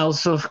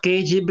colonels of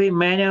KGB,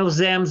 many of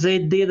them, they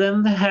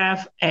didn't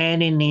have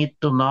any need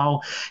to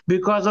know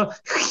because of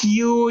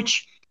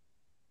huge,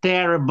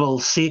 terrible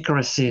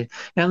secrecy.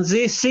 And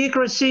this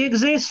secrecy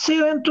exists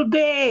even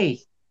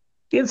today.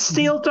 It's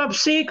still top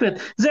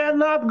secret. They're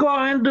not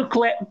going to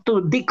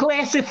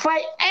declassify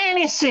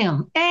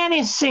anything.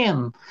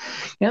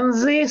 And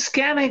this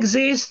can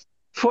exist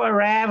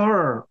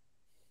forever.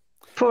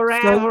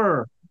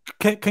 Forever.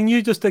 So can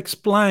you just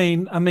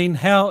explain,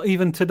 how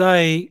even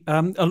today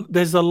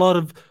there's a lot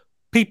of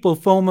people,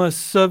 former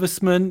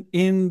servicemen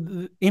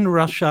in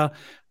Russia,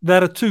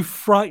 that are too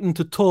frightened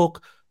to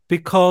talk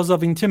because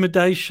of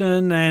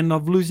intimidation and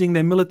of losing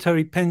their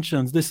military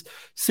pensions. This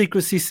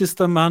secrecy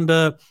system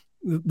under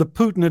the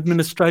Putin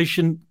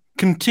administration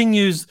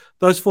continues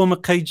those former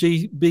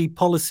KGB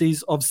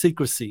policies of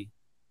secrecy.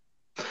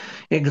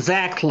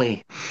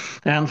 Exactly.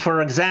 And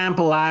for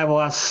example, I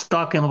was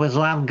talking with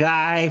one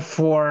guy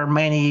for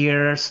many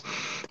years.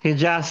 He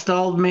just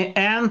told me,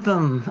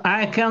 Anton,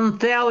 I can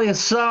tell you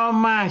so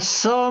much.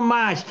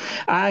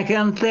 I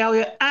can tell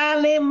you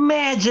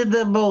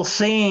unimaginable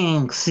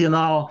things,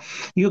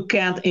 You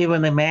can't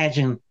even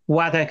imagine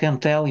what I can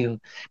tell you.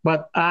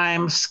 But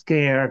I'm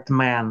scared,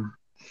 man.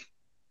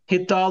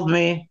 He told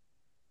me,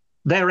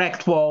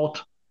 direct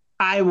quote,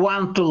 I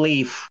want to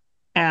leave,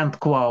 end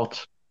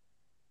quote.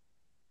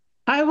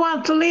 I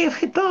want to live,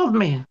 he told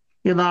me.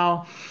 You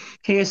know,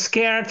 he is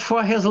scared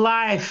for his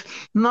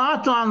life,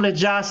 not only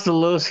just to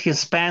lose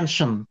his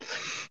pension,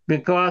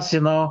 because,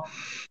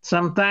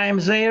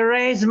 sometimes they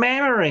erase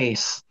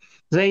memories.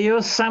 They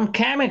use some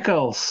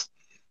chemicals.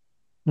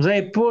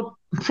 They put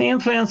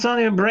influence on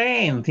your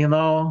brain,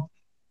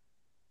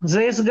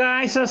 These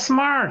guys are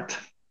smart.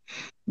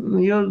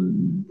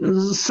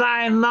 You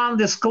sign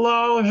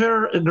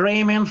non-disclosure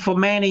agreement for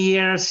many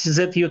years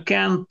that you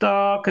can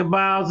talk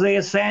about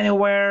this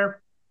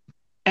anywhere,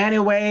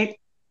 anyway,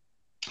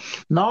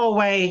 no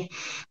way,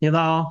 you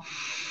know,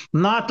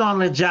 not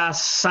only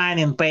just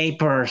signing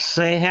papers,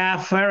 they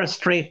have very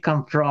strict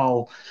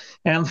control.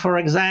 And for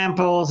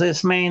example,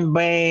 this main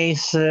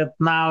base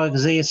now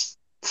exists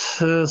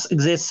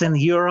in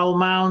Ural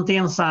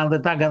Mountains on the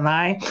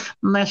Taganai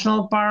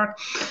National Park.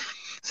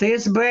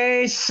 This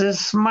base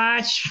is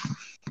much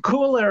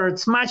cooler.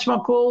 It's much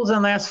more cool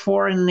than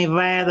S4 in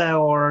Nevada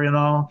or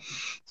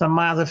some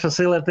other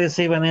facilities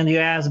even in the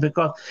US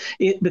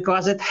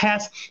because it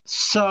has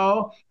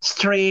so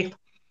strict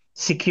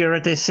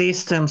security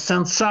systems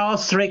and so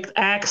strict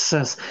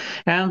access,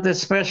 and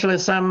especially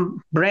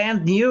some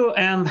brand new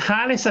and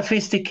highly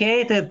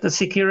sophisticated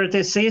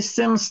security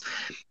systems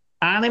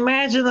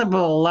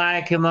unimaginable,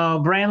 like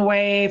brain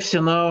waves,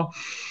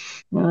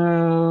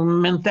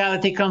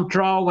 mentality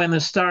control when you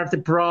start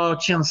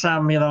approaching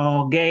some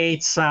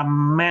gates,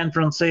 some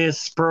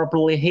entrances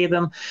properly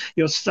hidden.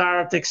 You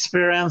start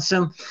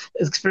experiencing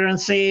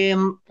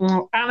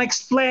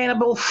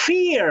unexplainable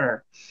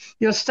fear.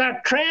 You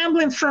start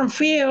trembling from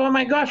fear. Oh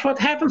my gosh, what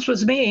happens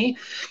with me?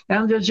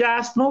 And you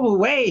just move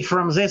away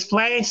from these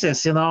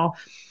places.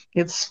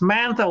 It's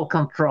mental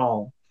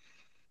control.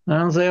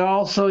 And they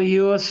also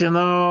use,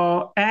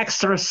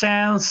 extra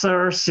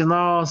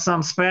sensors,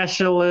 some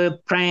specially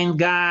trained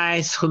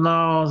guys who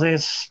know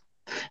these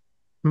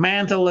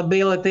mental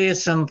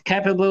abilities and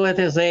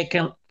capabilities. They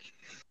can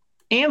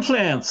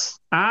influence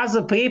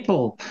other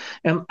people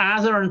and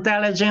other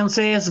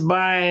intelligences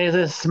by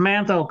this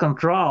mental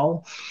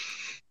control.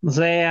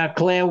 They are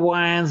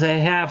clairvoyant, they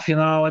have,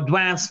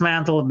 advanced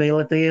mental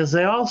abilities.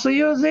 They also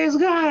use these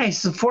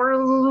guys for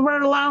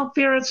very long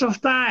periods of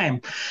time.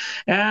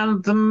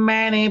 And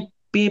many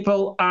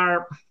people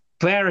are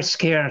very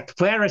scared,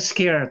 very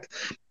scared.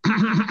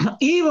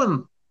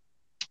 Even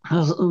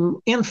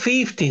in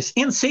 50s,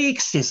 in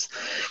 60s,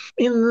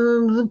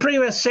 in the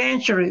previous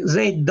century,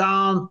 they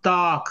don't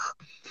talk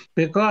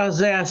because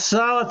they are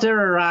so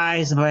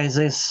terrorized by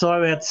this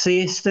Soviet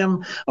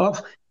system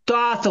of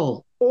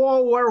total,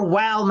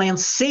 overwhelming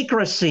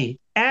secrecy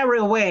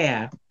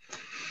everywhere.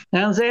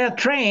 And they are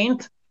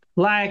trained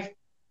like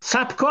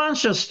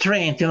subconscious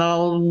trained,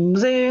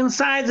 they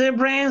inside their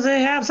brains,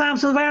 they have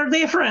something very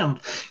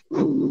different,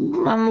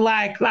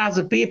 unlike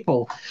other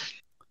people.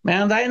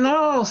 And I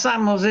know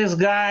some of these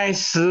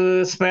guys,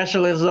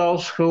 especially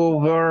those who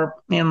were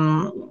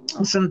in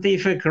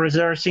scientific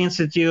research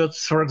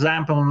institutes, for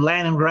example, in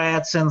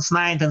Leningrad since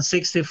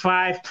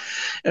 1965,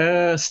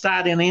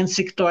 studying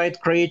insectoid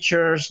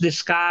creatures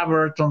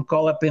discovered on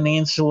Kola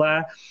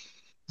Peninsula.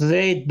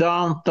 They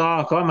don't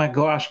talk, oh my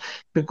gosh,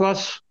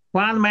 because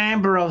one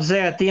member of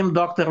their team,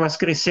 Dr.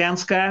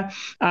 Voskresenskaya,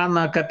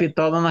 Anna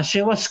Kapitolina,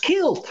 she was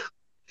killed.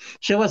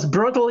 She was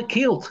brutally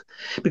killed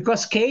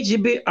because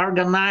KGB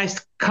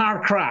organized car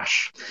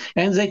crash,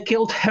 and they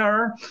killed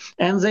her,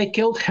 and they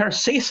killed her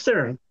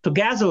sister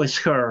together with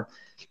her.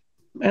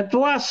 It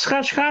was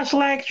hush-hush,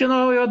 like,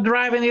 you're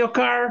driving your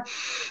car,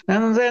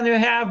 and then you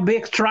have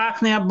big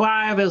truck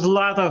nearby with a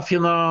lot of,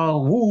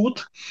 wood,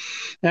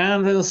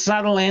 and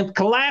suddenly it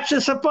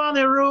collapses upon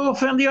your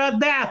roof, and you're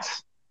dead.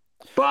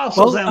 Both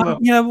of them were.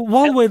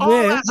 While we're all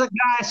there, other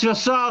guys were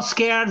so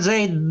scared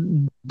they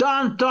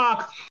don't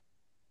talk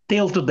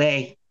till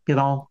today,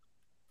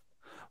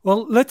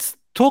 Well, let's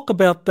talk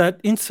about that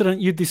incident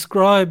you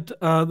described,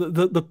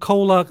 the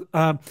Kola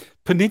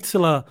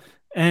Peninsula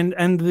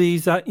and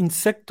these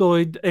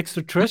insectoid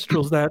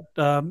extraterrestrials. That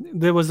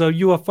there was a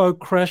UFO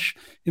crash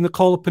in the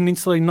Kola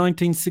Peninsula in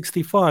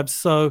 1965.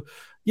 So,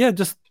 yeah,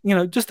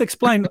 just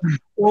explain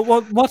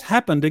what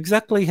happened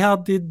exactly. How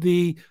did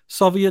the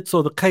Soviets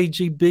or the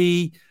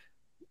KGB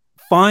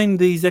find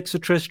these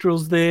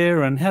extraterrestrials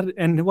there,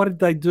 and what did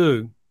they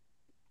do?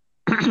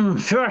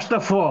 First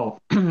of all,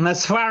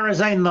 as far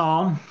as I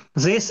know,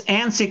 these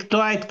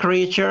insectoid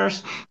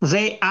creatures,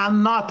 they are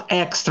not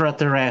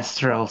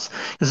extraterrestrials.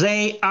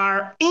 They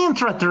are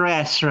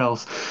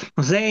intraterrestrials.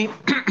 They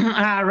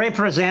are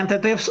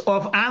representatives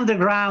of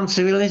underground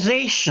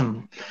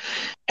civilization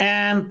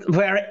and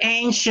very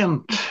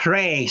ancient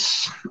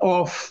race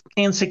of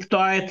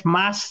insectoid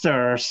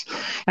masters.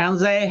 And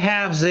they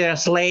have their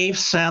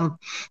slaves, and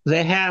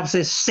they have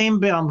this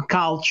symbiont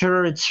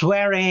culture. It's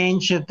very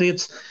ancient.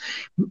 It's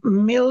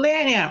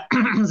millennia.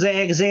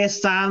 They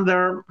exist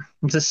under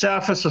the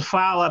surface of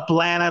our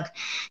planet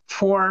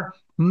for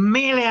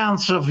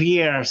millions of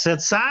years.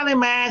 It's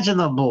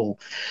unimaginable.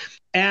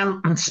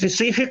 And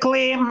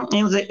specifically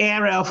in the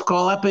area of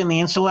Kola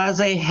Peninsula,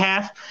 they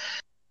have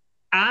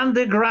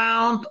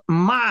underground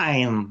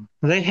mine.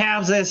 They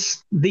have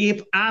this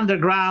deep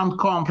underground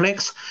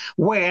complex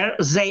where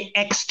they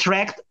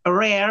extract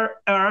rare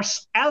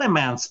earth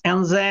elements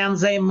and then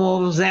they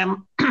move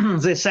them,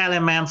 these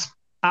elements,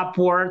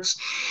 upwards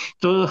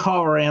to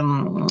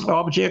hovering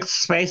objects,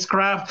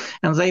 spacecraft,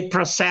 and they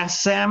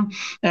process them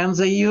and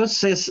they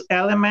use these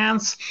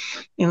elements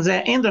in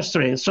the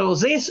industry. So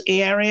this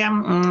area,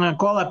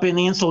 Kola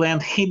Peninsula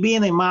and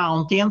Hibini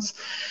Mountains,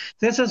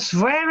 this is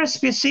very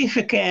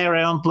specific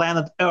area on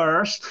planet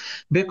Earth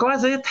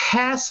because it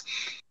has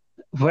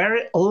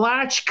very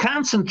large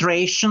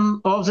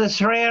concentration of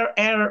this rare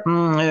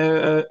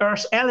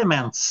earth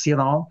elements,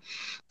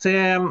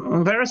 They're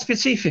very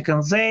specific,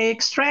 and they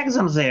extract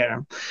them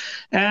there.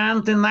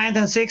 And in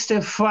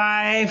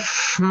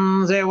 1965,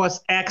 there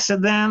was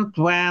accident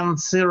when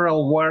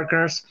several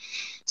workers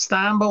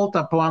stumbled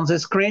upon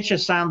these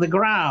creatures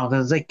underground,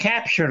 and they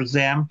captured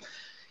them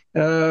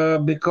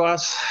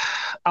because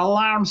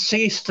alarm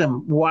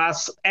system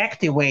was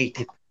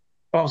activated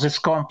of this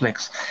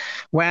complex.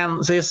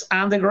 When this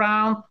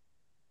underground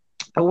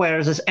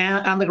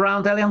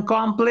alien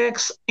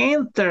complex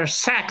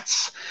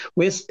intersects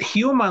with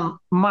human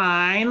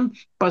mine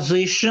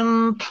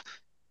positioned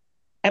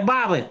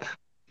above it.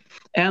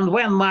 And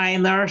when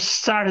miners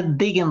started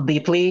digging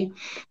deeply,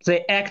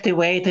 they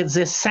activated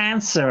the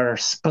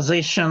sensors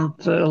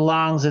positioned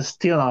along these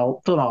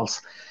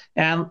tunnels.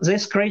 And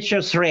these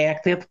creatures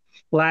reacted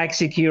like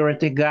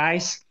security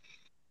guys,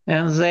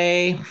 and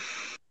they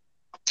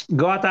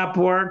got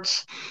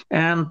upwards,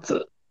 and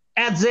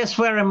at this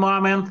very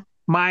moment,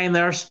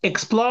 miners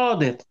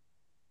exploded,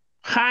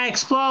 high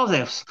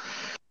explosives.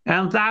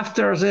 And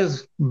after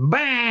this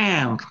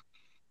bang,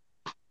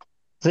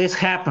 this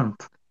happened.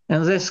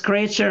 And these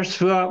creatures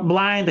were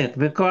blinded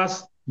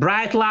because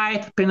bright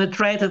light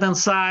penetrated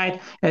inside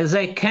and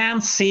they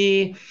can't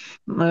see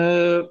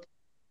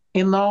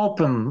in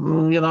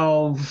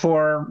open,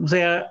 for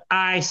their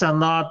eyes are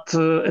not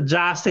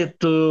adjusted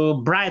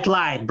to bright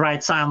light,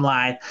 bright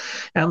sunlight.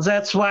 And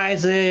that's why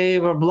they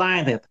were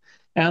blinded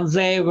and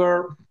they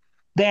were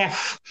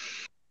deaf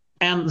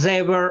and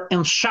they were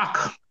in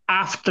shock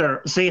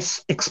after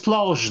this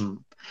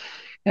explosion.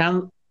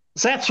 And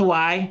that's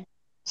why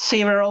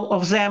several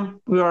of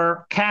them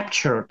were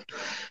captured.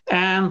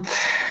 And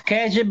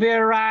KGB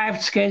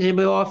arrived,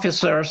 KGB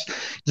officers,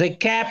 they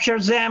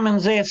captured them in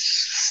this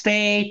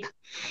state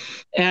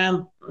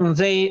and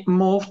they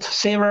moved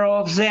several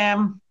of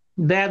them,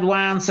 dead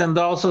ones, and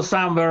also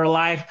some were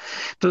alive,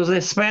 to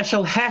the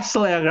special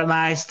hastily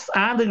organized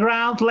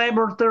underground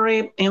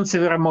laboratory in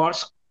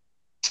Severomorsk,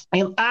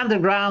 in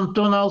underground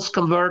tunnels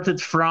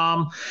converted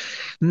from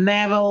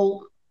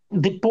naval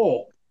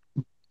depot,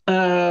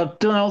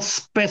 tunnels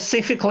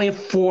specifically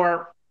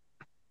for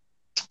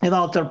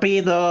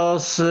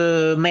torpedoes,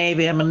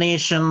 Navy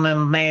ammunition,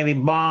 and Navy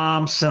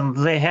bombs, and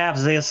they have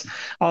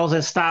all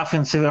this stuff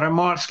in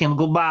Severomorsk, in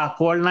Guba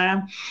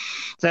Okolnaya.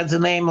 That's the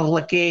name of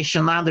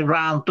location,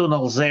 underground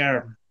tunnels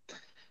there,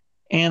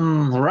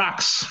 in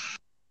rocks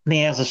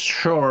near the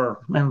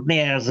shore and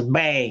near the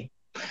bay,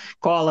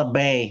 Kola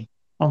Bay,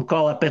 on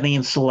Kola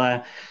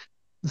Peninsula.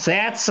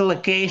 That's a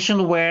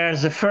location where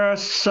the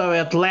first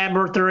Soviet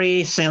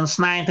laboratory since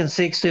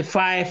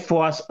 1965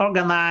 was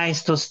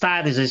organized to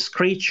study these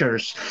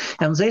creatures.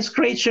 And these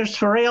creatures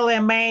were really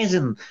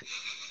amazing.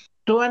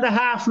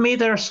 2.5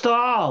 meters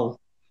tall,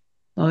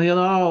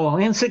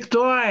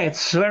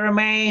 insectoids, very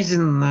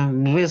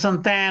amazing, with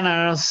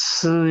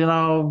antennas,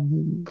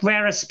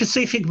 very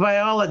specific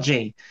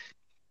biology.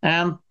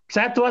 And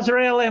that was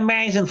really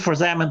amazing for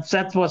them, and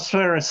that was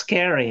very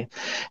scary.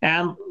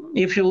 And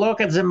if you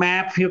look at the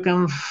map, you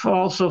can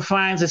also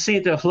find the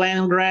city of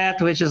Leningrad,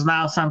 which is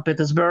now St.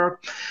 Petersburg.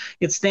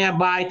 It's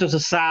nearby to the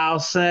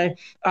south.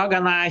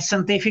 Organized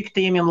scientific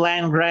team in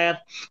Leningrad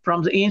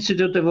from the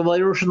Institute of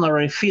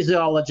Evolutionary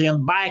Physiology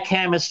and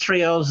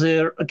Biochemistry of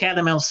the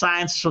Academy of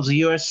Sciences of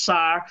the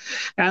USSR.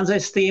 And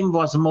this team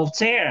was moved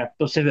there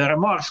to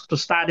Severomorsk to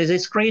study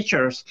these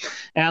creatures.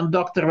 And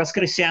Dr.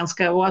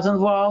 Voskresenskaya was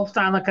involved,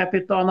 Anna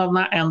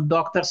Kapitonovna, and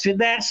Dr.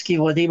 Swidersky,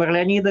 Vladimir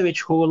Leonidovich,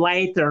 who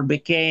later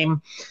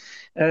became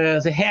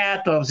the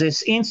head of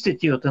this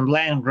institute in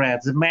Leningrad,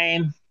 the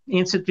main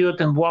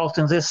institute involved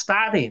in this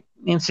study,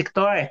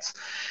 insectoids.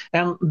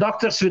 And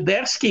Dr.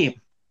 Swidersky,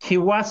 he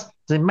was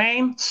the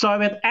main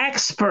Soviet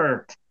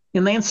expert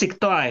in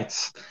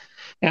insectoids.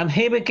 And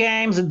he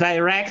became the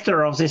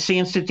director of this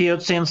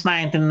institute since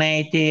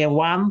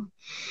 1981.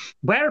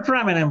 Very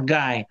prominent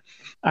guy.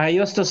 I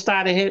used to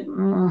study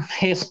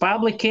his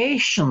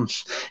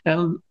publications,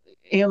 and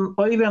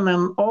even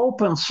in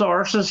open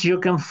sources, you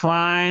can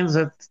find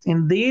that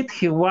indeed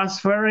he was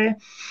very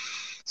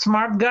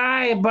smart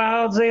guy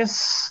about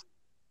these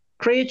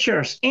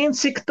creatures,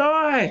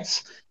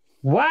 insectoids.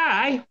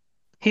 Why?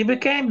 He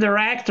became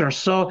director.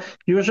 So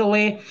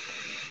usually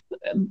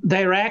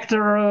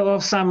director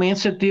of some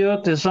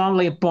institute is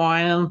only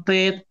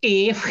appointed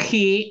if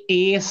he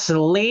is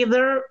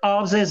leader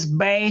of this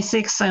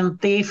basic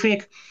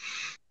scientific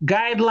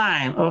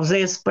guideline, of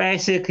this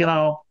basic,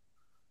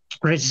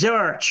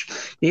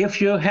 research.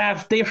 If you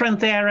have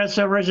different areas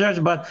of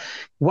research, but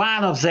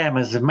one of them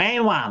is the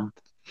main one,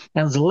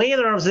 and the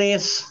leader of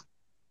this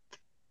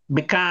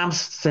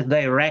becomes the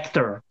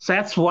director.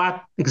 That's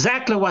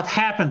exactly what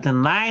happened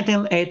in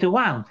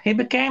 1981. He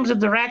became the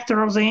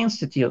director of the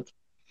institute,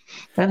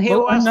 and he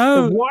Well, I was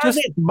know.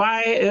 awarded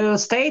by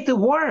state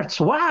awards.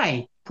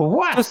 Why? For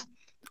what?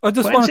 I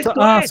just For wanted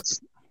to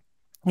ask,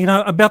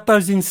 insectoids. about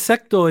those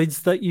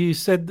insectoids that you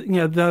said,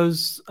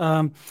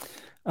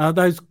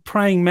 those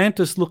praying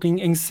mantis-looking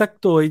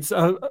insectoids,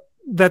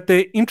 that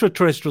they're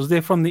intraterrestrials.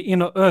 They're from the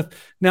inner Earth.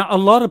 Now, a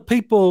lot of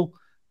people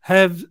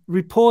have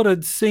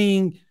reported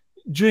seeing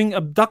during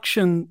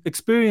abduction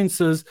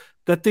experiences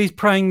that these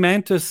praying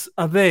mantis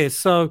are there.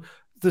 So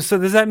does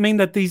that mean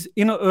that these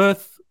inner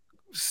Earth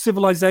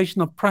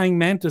civilization of praying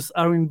mantis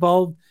are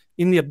involved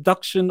in the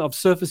abduction of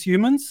surface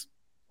humans?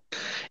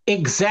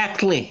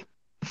 Exactly.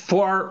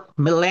 For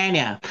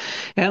millennia.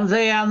 And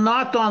they are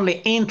not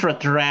only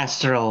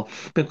intraterrestrial,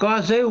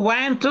 because they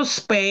went to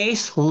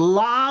space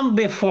long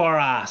before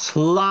us,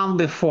 long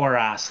before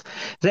us.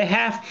 They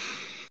have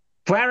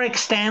very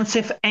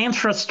extensive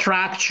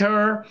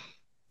infrastructure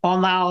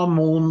on our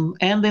moon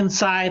and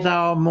inside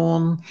our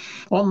moon,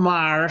 on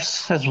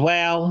Mars as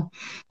well,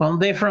 on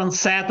different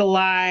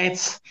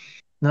satellites.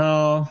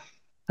 No,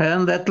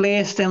 and at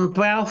least in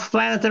 12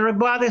 planetary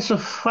bodies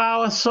of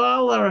our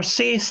solar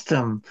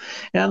system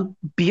and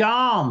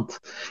beyond,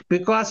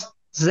 because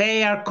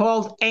they are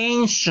called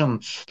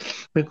ancients.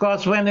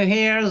 Because when you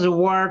hear the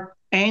word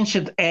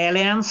ancient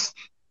aliens,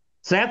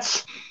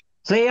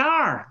 they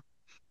are.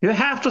 You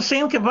have to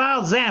think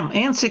about them,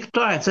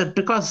 insectoids,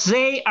 because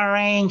they are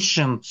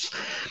ancients.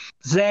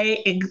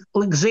 They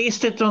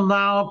existed on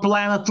our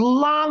planet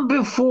long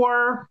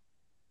before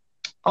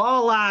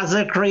all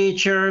other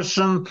creatures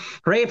and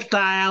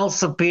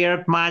reptiles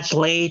appeared much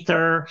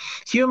later.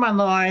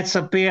 Humanoids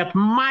appeared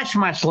much,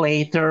 much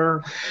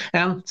later.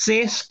 And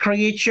these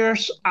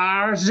creatures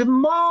are the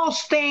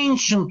most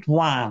ancient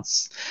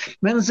ones.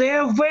 When they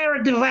are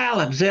very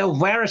developed, they are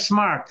very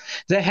smart.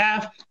 They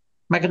have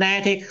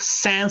magnetic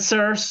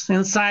sensors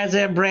inside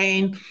their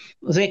brain.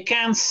 They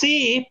can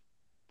see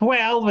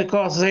well,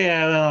 because they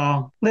are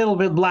a little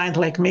bit blind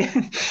like me,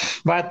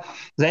 but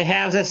they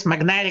have this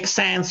magnetic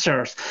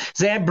sensors.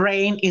 Their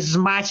brain is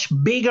much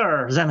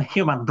bigger than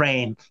human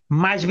brain,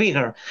 much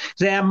bigger.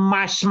 They are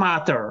much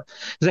smarter.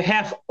 They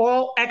have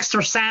all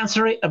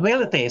extrasensory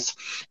abilities.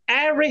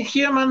 Every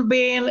human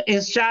being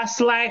is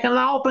just like an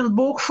open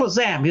book for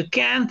them. You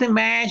can't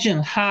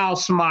imagine how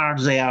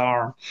smart they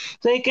are.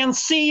 They can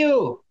see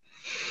you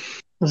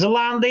the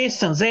long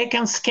distance. They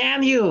can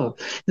scan you.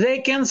 They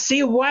can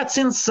see what's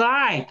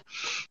inside,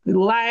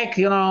 like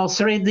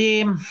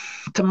 3D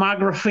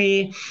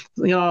tomography.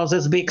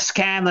 These big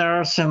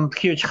scanners and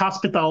huge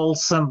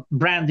hospitals and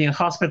brand new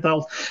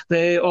hospitals.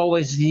 They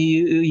always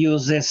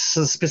use this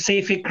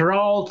specific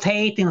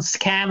rotating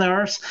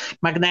scanners,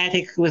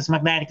 with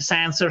magnetic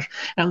sensors,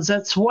 and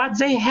that's what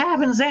they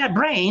have in their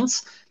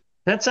brains.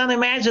 That's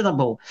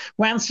unimaginable.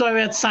 When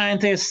Soviet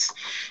scientists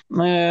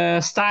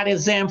studied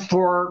them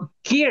for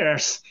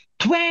years,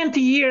 20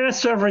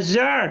 years of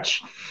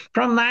research,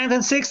 from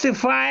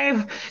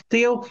 1965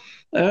 till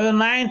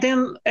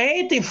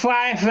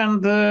 1985,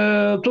 and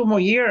 2 more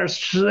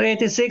years,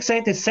 86,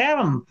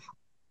 87.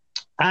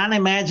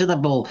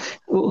 Unimaginable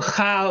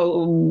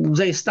how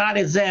they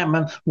studied them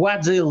and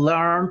what they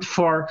learned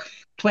for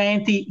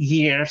 20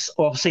 years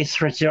of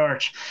this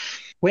research.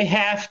 We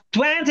have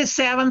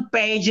 27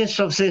 pages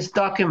of this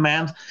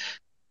document,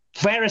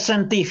 very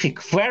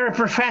scientific, very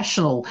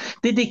professional,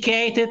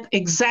 dedicated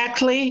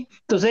exactly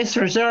to this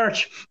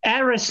research.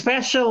 Every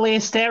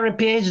specialist, every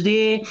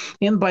PhD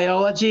in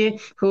biology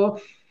who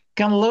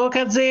can look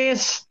at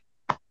this,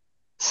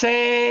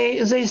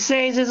 they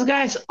say, these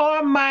guys,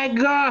 oh my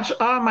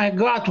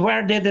God,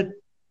 where did it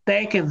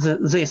take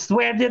this?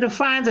 Where did you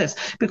find this?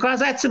 Because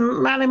that's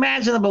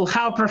unimaginable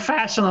how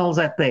professional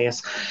that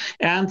is.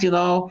 And,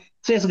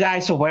 these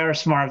guys are very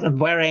smart and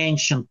very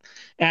ancient.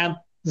 And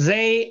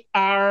they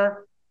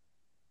are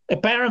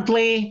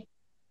apparently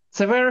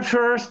the very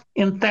first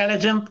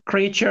intelligent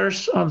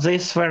creatures on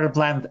this very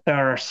planet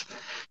Earth.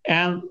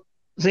 And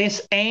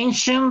these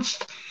ancients,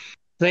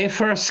 they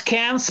first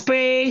scan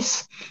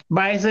space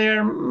by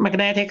their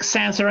magnetic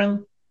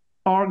sensoring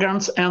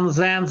organs, and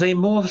then they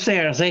move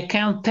there. They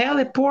can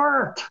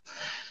teleport.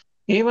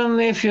 Even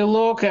if you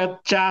look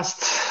at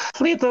just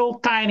little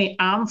tiny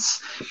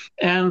ants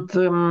and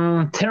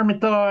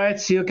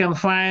termitoids, you can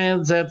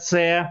find that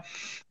they're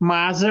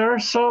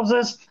mothers of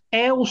this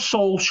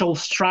eusocial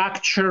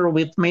structure,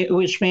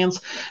 which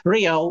means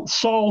real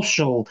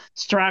social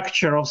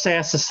structure of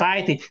their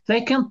society.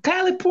 They can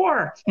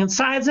teleport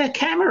inside their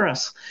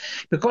cameras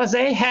because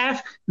they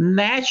have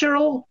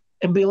natural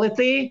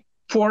ability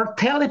for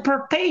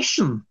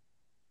teleportation.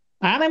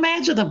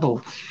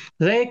 Unimaginable.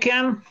 They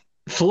can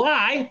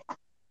fly.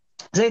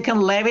 They can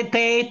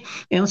levitate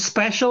in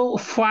special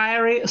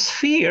fiery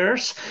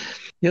spheres.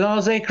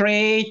 They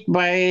create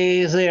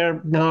by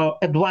their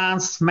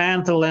advanced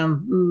mental and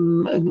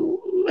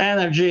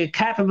energy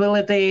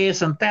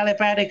capabilities and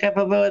telepathic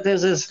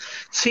capabilities, is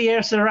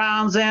spheres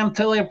around them,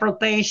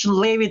 teleportation,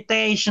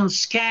 levitation,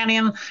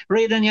 scanning,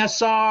 reading your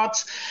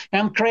thoughts,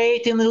 and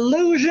creating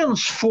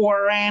illusions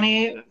for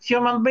any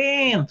human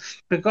being.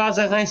 Because,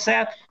 as I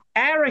said,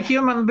 every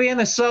human being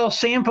is so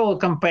simple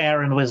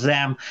comparing with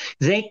them.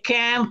 They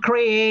can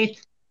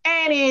create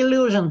any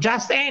illusion,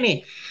 just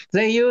any.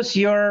 They use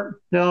your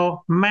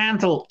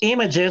mental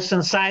images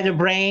inside the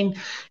brain,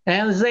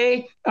 and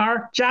they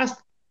are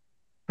just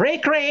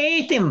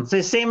recreating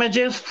these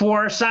images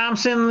for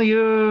something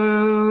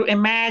you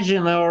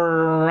imagine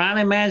or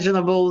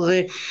unimaginable.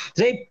 They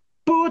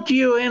put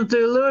you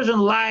into illusion,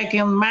 like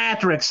in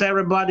Matrix.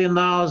 Everybody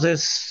knows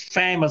this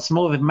famous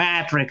movie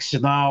Matrix,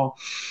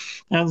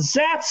 and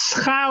that's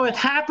how it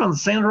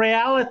happens in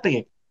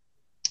reality.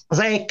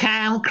 They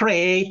can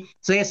create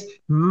this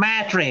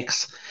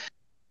matrix,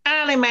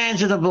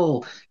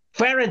 unimaginable,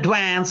 very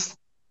advanced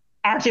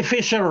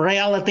artificial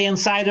reality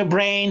inside the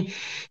brain.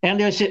 And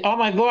you see, oh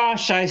my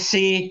gosh, I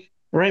see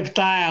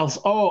reptiles.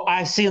 Oh,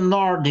 I see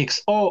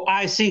Nordics. Oh,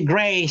 I see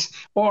Grace.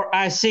 Or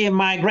I see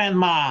my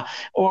grandma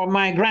or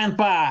my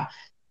grandpa.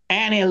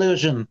 Any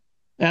illusion.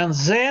 And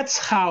that's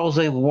how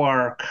they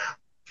work.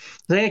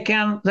 They're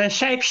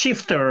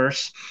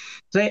shapeshifters.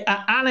 They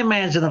are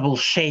unimaginable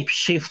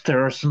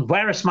shapeshifters and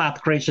very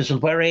smart creatures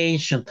and very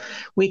ancient.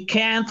 We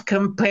can't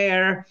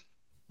compare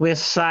with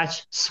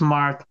such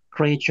smart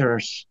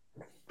creatures.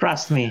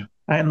 Trust me,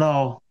 I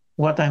know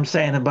what I'm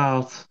saying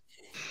about.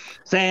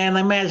 They are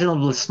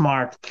unimaginably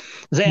smart.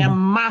 They are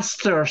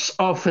masters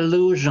of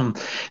illusion.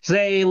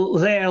 They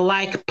are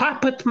like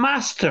puppet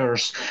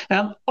masters.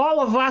 And all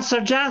of us are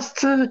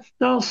just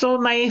so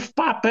naive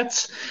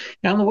puppets.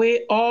 And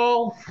we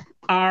all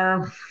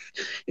are,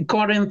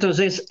 according to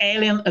this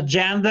alien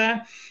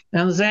agenda,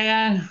 and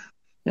they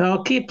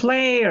are key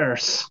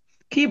players.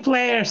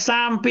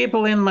 Some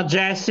people in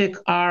Majestic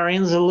are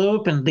in the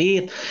loop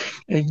indeed.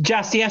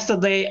 Just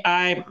yesterday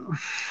I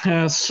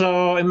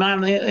saw an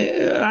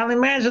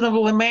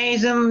unimaginable,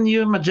 amazing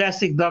new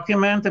Majestic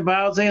document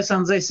about this,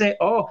 and they say,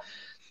 oh,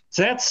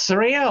 that's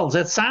real.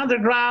 That's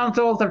underground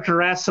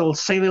ultra-terrestrial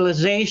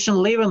civilization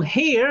living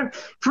here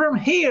for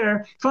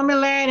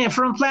millennia,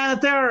 from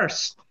planet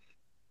Earth.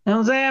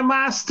 And they are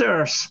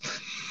masters.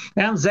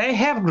 And they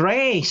have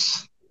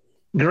grace.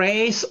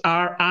 Grace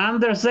are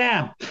under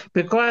them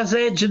because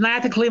they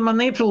genetically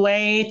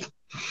manipulate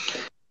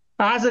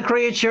other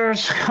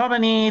creatures,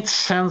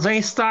 hominids, and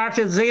they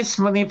started these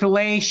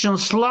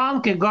manipulations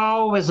long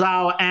ago with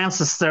our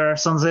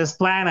ancestors on this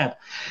planet.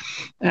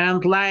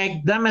 And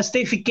like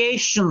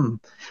domestication,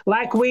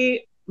 like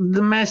we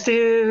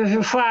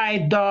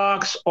domestify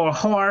dogs or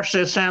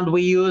horses and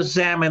we use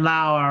them in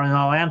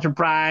our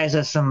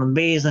enterprises and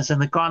business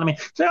and economy,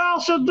 they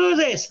also do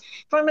this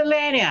for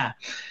millennia.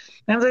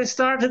 And they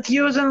started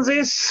using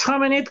these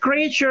hominid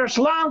creatures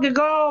long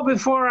ago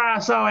before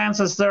us, our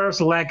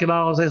ancestors, like,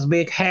 these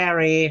big,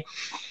 hairy,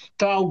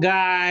 tall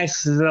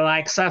guys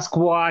like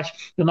Sasquatch.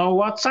 You know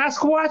what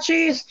Sasquatch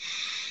is?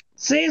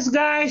 These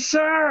guys,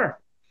 sir,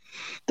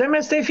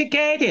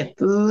 domesticated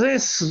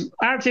these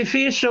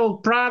artificial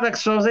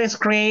products of this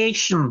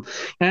creation,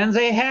 and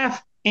they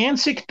have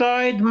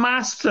insectoid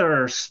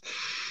masters.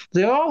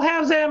 They all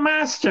have their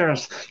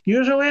masters.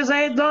 Usually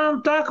they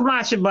don't talk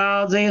much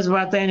about this,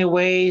 but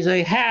anyway,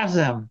 they have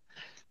them.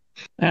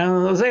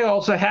 And they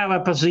also have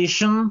a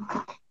position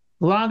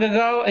long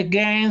ago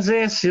against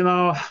this,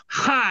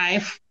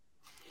 hive.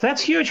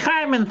 That's huge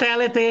hive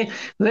mentality.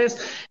 This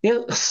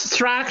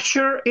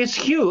structure is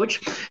huge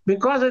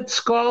because it's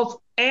called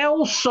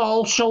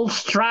eusocial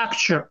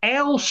structure.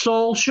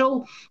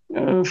 Eusocial,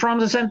 from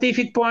the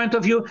scientific point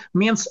of view,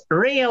 means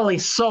really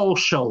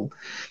social.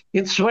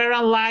 It's very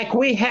unlike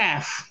we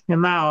have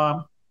in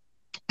our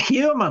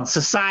human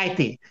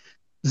society.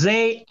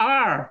 They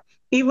are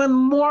even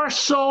more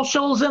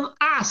social than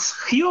us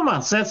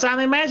humans. That's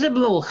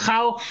unimaginable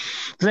how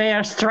they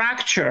are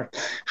structured,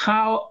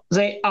 how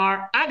they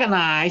are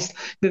organized,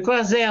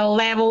 because their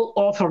level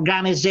of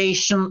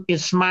organization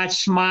is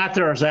much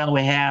smarter than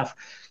we have.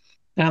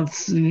 And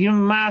you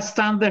must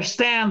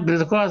understand,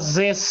 because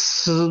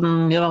these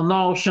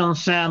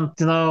notions and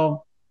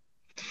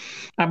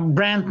are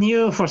brand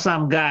new for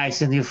some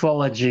guys in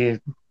ufology.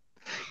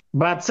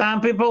 But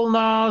some people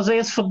know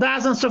this for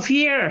dozens of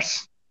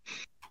years,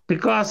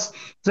 because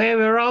they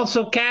were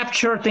also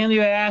captured in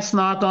the US,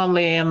 not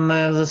only in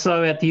the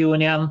Soviet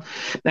Union.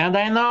 And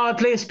I know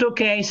at least two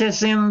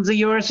cases in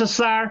the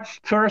USSR,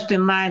 first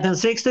in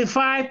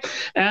 1965,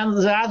 and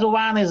the other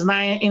one is in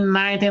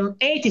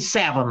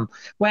 1987,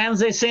 when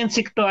these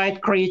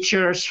insectoid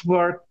creatures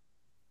were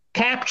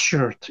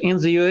captured in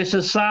the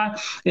USSR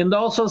and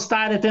also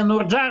studied in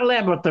Urjar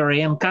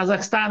laboratory in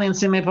Kazakhstan in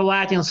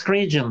Semipalatinsk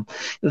region.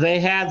 They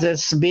had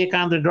this big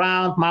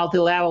underground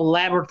multi-level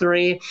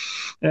laboratory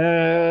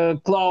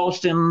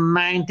closed in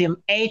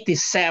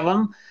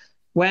 1987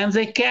 when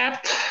they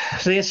kept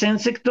these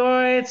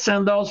insectoids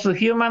and also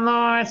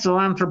humanoids or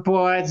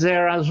anthropoids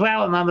there as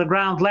well in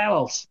underground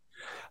levels.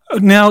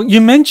 Now,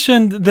 you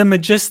mentioned the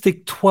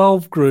Majestic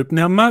 12 group.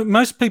 Now,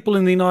 most people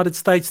in the United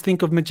States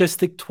think of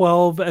Majestic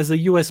 12 as a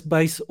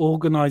US-based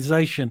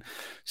organization.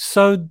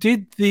 So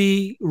did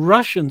the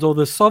Russians or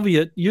the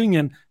Soviet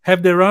Union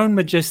have their own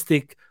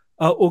Majestic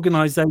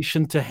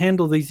organization to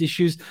handle these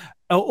issues?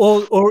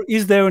 Or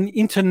is there an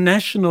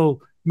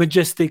international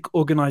Majestic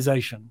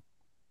organization?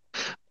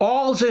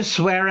 All these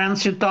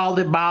variants you told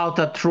about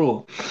are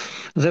true.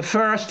 The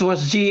first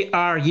was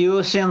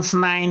GRU since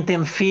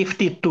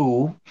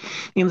 1952.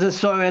 In the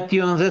Soviet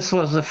Union, this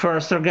was the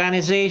first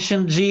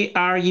organization,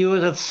 GRU,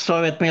 that's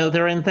Soviet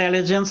Military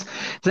Intelligence.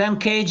 Then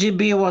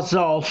KGB was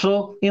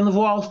also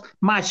involved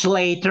much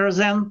later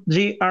than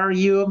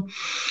GRU.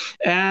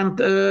 And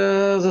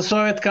the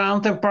Soviet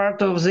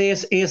counterpart of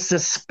this is the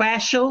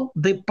Special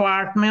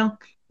Department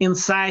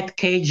inside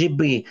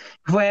KGB,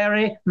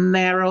 very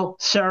narrow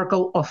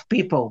circle of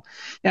people.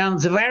 And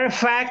the very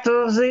fact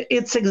of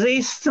its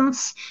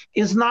existence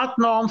is not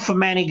known for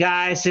many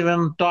guys,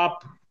 even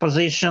top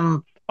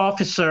position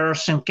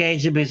officers in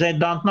KGB. They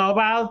don't know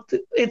about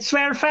its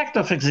very fact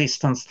of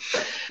existence.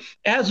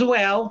 As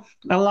well,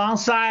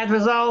 alongside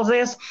with all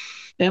this,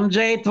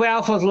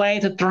 MJ-12 was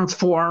later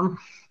transformed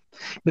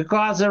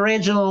because the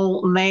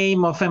original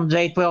name of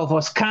MJ-12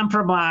 was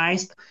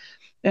compromised.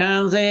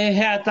 And they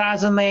had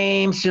other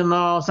names,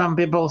 some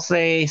people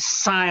say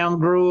Scion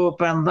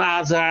Group and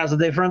others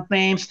different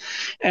names.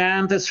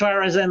 And as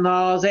far as I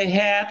know, they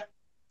had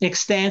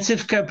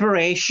extensive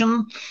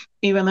cooperation,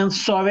 even in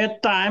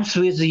Soviet times,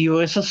 with the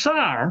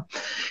USSR.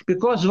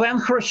 Because when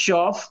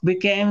Khrushchev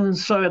became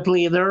Soviet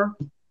leader,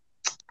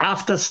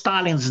 after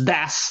Stalin's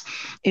death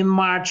in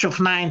March of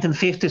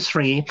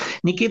 1953,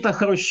 Nikita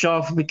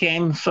Khrushchev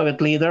became Soviet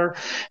leader,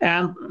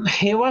 and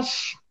he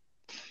was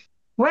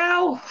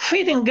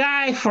fitting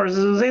guy for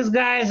these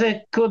guys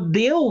that could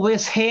deal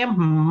with him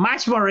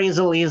much more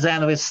easily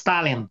than with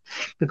Stalin,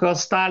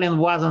 because Stalin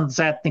wasn't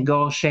that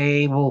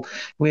negotiable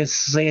with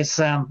this.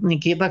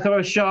 Nikita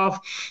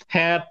Khrushchev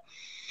had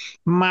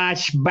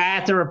much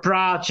better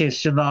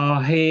approaches,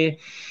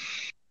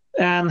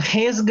 and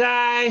his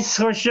guys,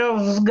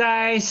 Khrushchev's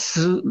guys,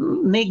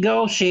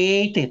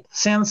 negotiated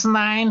since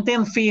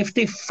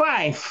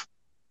 1955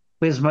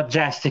 with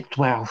Majestic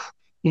 12.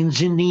 In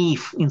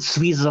Geneva, in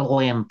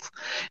Switzerland.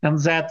 And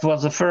that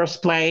was the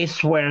first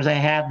place where they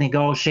had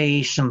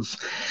negotiations.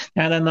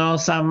 And I know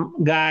some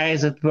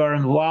guys that were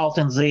involved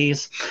in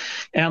this.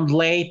 And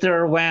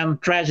later, when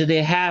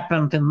tragedy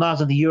happened in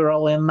Northern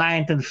Ural in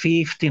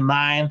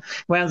 1959,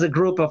 when the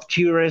group of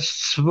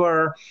tourists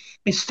were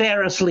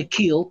mysteriously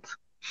killed,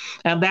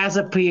 and as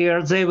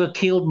appeared, they were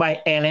killed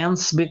by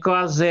aliens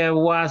because there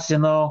was,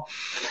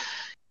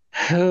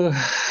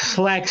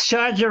 like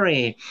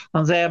surgery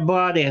on their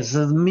bodies,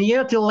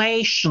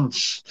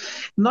 mutilations.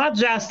 Not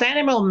just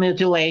animal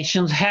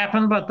mutilations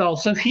happen, but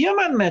also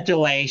human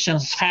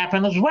mutilations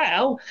happen as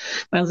well.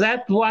 And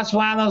that was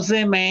one of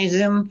the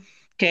amazing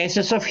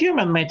cases of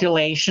human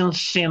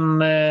mutilations in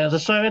the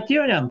Soviet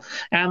Union.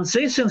 And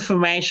this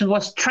information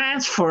was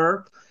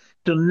transferred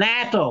to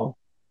NATO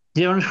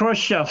during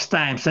Khrushchev's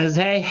times, and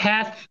they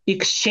had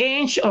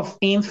exchange of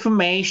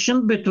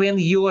information between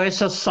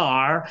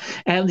USSR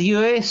and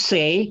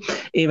USA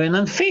even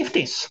in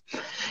 50s.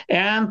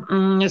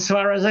 And as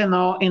far as I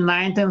know, in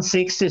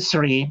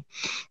 1963,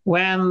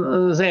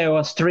 when there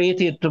was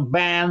treaty to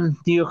ban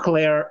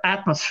nuclear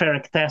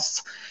atmospheric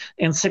tests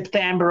in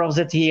September of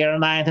that year,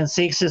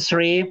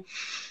 1963,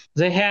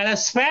 they had a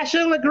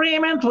special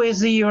agreement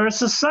with the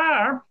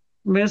USSR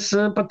with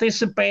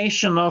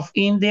participation of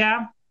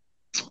India,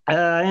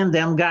 and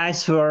then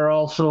guys who are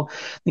also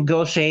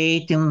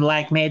negotiating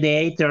like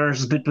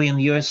mediators between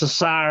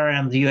USSR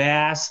and the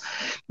US.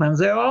 And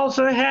they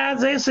also had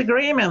these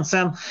agreements,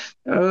 and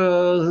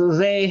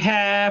they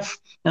had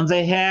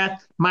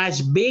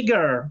much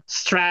bigger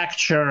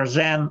structure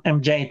than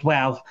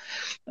MJ-12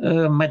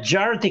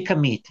 majority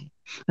committee.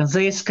 And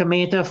this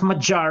committee of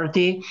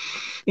majority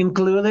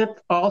included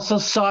also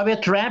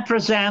Soviet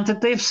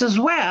representatives as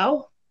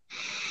well,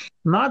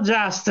 not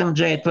just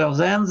MJ-12.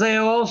 Then they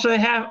also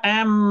have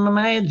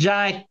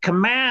MJ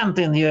Command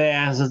in the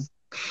US.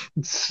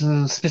 It's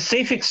a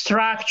specific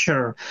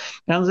structure.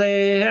 And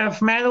they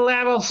have many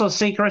levels of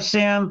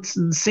secrecy and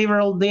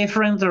several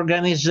different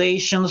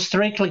organizations,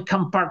 strictly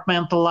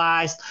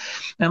compartmentalized.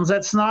 And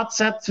that's not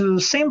that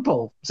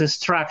simple, the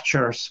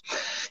structures.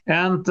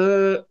 And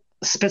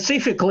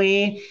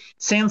specifically,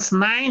 since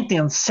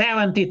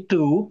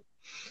 1972,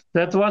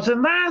 that was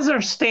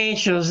another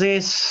stage of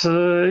these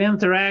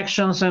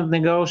interactions and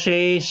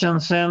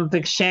negotiations and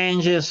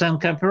exchanges and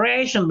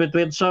cooperation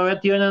between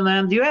Soviet Union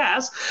and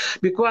US,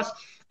 because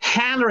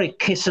Henry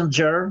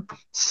Kissinger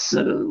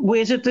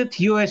visited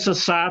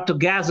USSR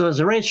together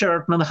with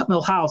Richard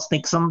Milhouse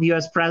Nixon,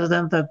 US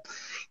president,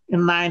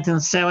 in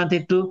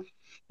 1972,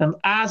 and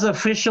other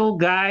official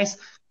guys.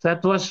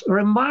 That was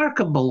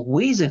remarkable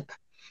visit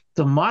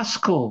to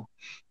Moscow.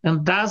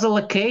 and other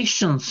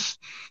locations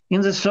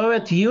in the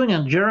Soviet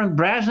Union during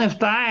Brezhnev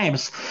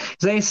times.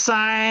 They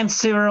signed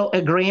several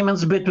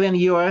agreements between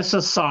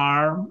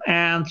USSR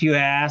and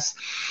US,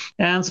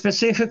 and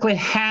specifically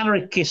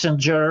Henry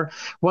Kissinger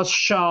was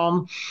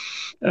shown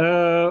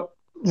the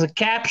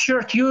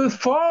captured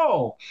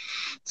UFO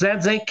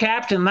that they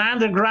kept in an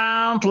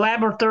underground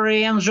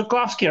laboratory in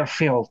Zhukovsky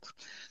field.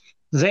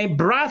 They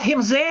brought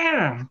him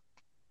there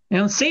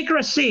in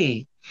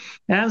secrecy,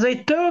 and they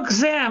took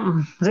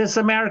them, these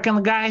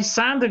American guys,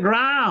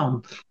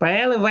 underground by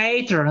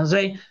elevator, and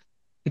they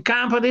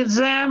accompanied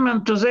them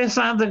into this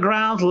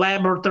underground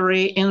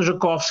laboratory in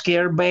Zhukovsky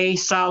Air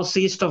Base,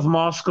 southeast of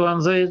Moscow,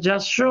 and they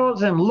just showed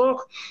them,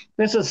 look,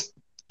 this is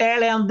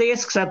alien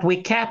discs that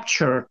we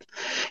captured.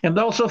 And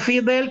also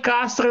Fidel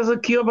Castro, the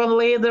Cuban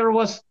leader,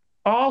 was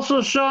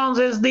also shown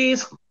this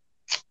disc.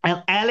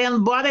 And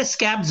alien bodies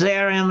kept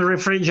there in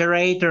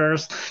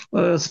refrigerators,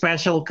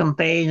 special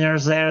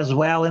containers there as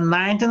well in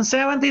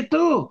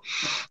 1972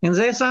 in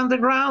this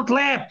underground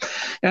lab.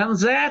 And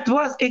that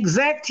was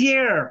exact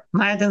year,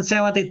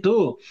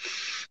 1972,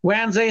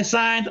 when they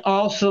signed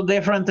also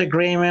different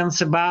agreements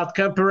about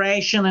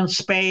cooperation in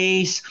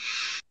space,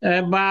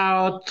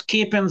 about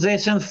keeping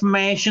this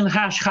information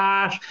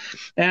hush-hush.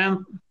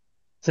 And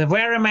the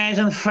very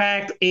amazing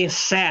fact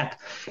is that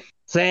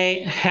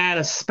they had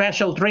a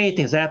special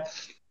treaty that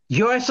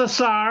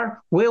USSR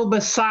will be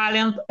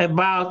silent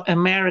about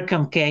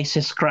American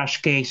cases, crash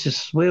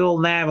cases. We will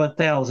never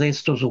tell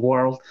this to the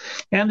world.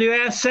 And the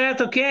US said,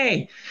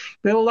 okay,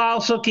 we will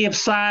also keep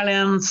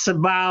silence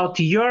about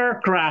your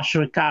crash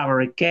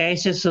recovery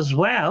cases as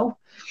well.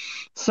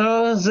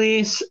 So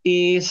this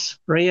is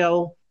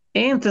real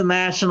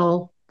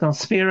international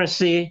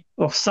conspiracy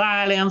of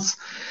silence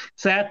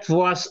that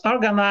was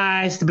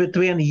organized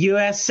between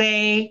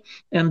USA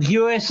and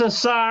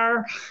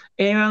USSR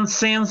even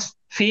since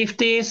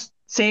 50s,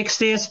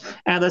 60s,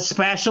 and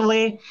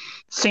especially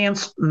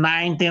since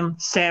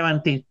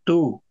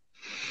 1972.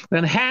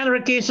 When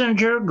Henry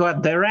Kissinger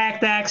got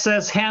direct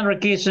access, Henry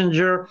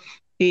Kissinger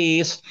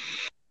is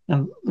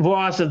and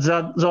was at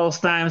those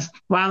times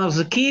one of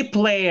the key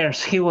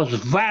players. He was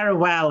very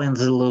well in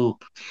the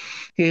loop.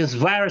 He is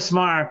very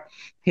smart.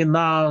 He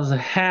knows a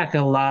heck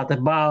of a lot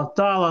about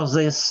all of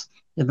this,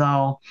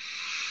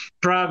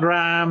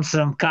 programs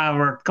and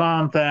covered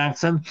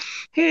contacts. And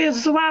he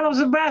is one of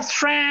the best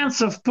friends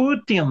of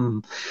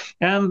Putin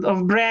and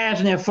of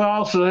Brezhnev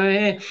also.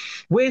 He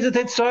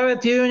visited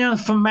Soviet Union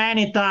for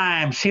many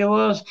times. He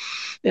is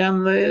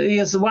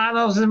one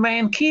of the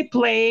main key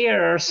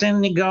players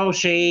in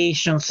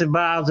negotiations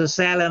about the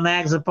alien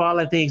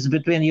exopolitics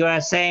between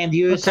USA and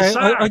USSR.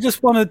 Okay, I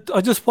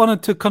just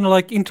wanted to kind of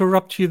like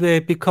interrupt you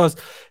there, because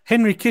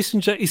Henry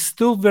Kissinger is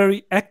still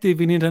very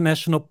active in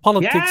international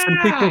politics, and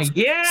people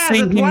see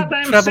him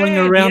traveling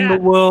around the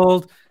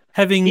world,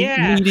 having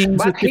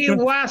meetings with different... But he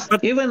was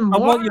even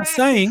more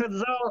active at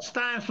those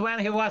times when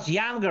he was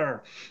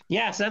younger.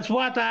 Yes, that's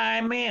what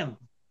I mean.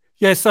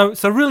 Yeah, so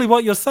really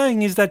what you're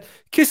saying is that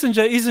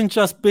Kissinger isn't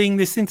just being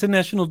this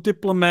international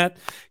diplomat.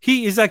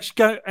 He is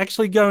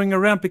actually going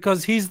around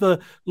because he's the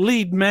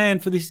lead man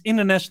for this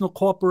international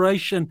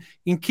cooperation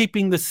in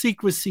keeping the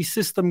secrecy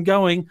system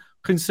going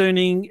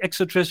concerning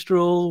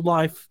extraterrestrial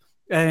life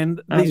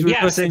and these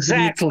yes,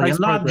 exactly.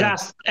 Not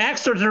just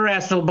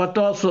extraterrestrial, but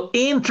also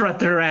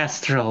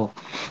intraterrestrial.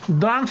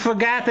 Don't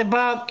forget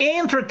about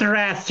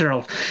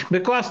intraterrestrial,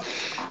 because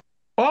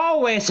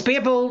always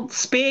people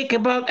speak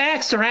about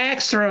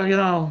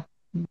extra,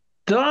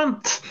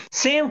 Don't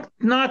think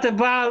not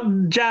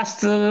about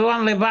just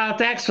only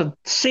about extra.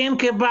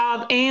 Think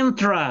about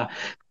intra.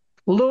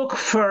 Look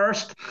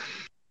first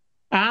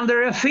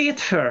under your feet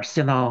first,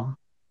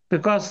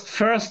 Because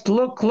first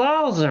look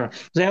closer.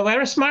 They're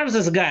very smart,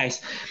 these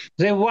guys.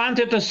 They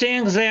wanted to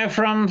think they're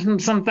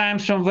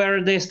sometimes from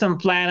very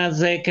distant planets.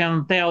 They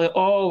can tell you,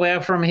 oh,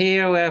 we're from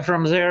here, we're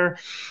from there,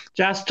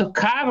 just to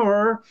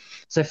cover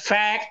the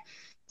fact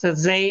that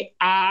they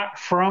are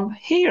from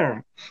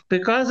here,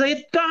 because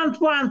they don't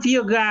want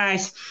you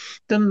guys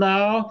to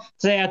know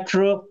their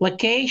true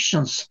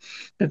locations,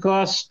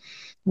 because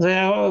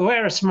they're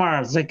very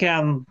smart. They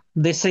can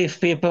deceive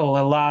people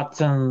a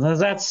lot, and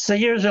that's the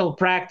usual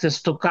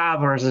practice to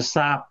cover this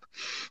up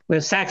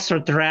with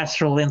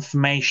extraterrestrial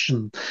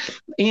information,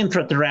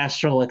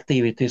 intraterrestrial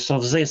activities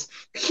of this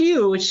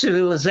huge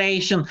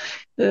civilization.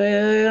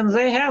 And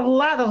they have a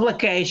lot of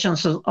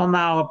locations on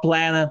our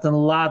planet, and a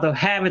lot of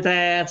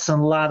habitats,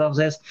 and a lot of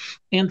these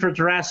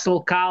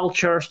intraterrestrial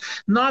cultures,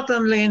 not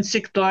only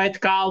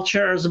insectoid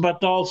cultures,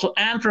 but also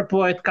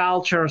anthropoid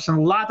cultures, and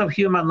a lot of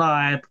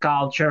humanoid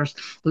cultures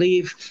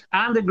live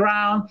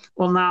underground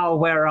on our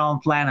very own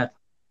planet.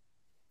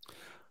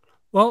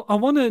 Well, I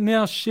want to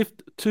now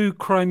shift to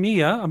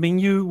Crimea. I mean,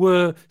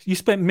 you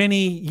spent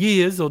many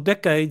years or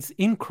decades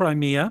in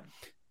Crimea,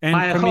 and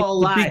my whole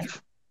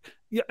life.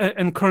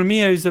 And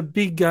Crimea is a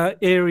big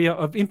area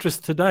of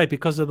interest today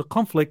because of the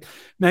conflict.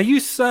 Now,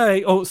 you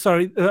say,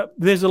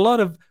 there's a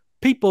lot of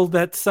people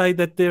that say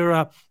that there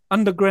are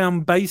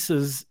underground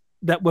bases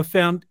that were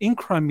found in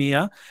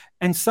Crimea,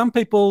 and some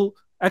people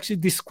actually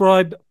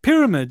describe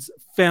pyramids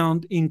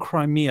found in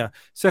Crimea.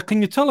 So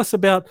can you tell us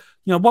about,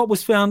 what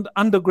was found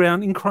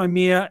underground in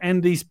Crimea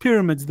and these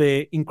pyramids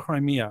there in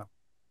Crimea?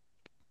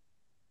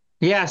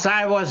 Yes,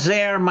 I was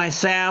there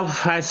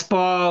myself. I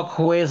spoke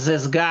with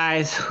these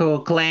guys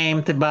who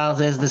claimed about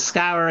this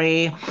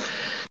discovery.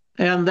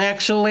 And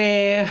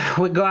actually,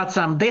 we got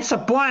some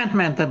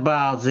disappointment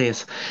about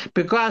this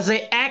because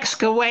they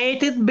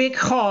excavated big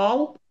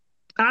hole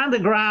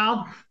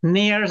underground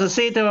near the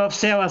city of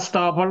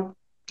Sevastopol.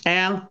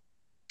 And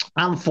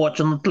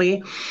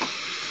unfortunately,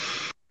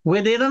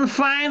 we didn't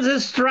find the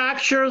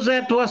structure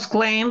that was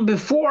claimed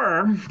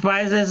before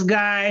by these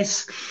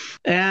guys.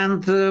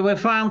 And we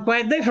found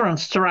quite different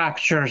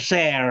structures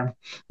there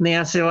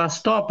near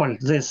Sevastopol,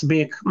 this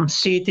big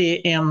city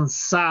in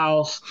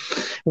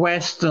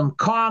southwestern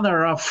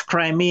corner of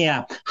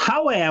Crimea.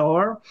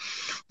 However,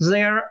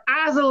 there are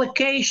other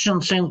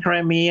locations in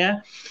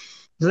Crimea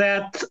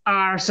that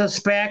are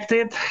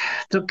suspected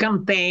to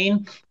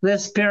contain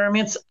these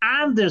pyramids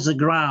under the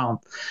ground,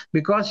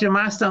 because you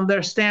must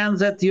understand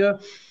that you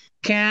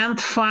can't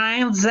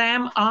find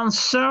them on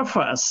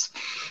surface,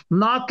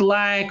 not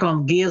like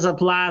on Giza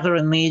Plateau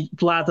in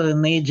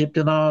Egypt.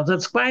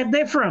 That's quite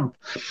different.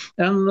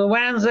 And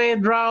when they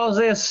draw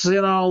this,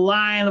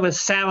 line with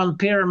 7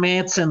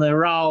 pyramids in a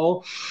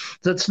row,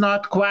 that's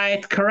not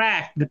quite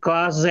correct,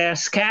 because they're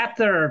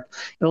scattered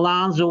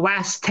along the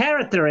vast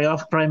territory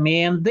of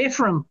Crimea in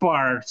different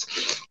parts,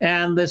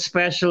 and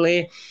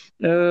especially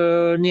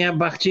near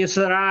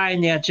Bakhchisarai,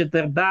 near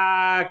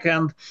Chiterdak,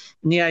 and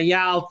near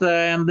Yalta,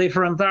 and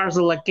different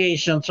other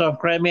locations of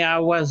Crimea. I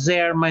was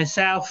there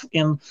myself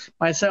in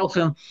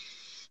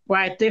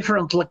quite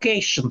different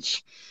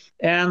locations.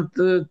 And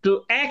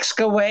to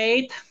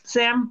excavate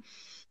them,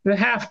 you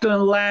have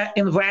to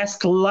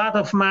invest a lot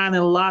of money,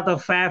 a lot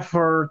of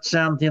efforts,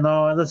 and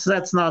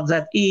that's not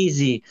that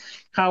easy.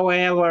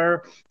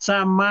 However,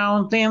 some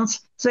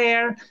mountains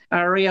there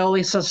are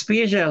really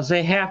suspicious.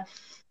 They have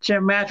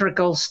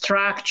geometrical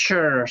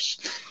structures.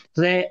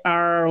 They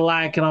are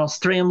like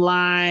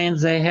streamlined.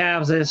 They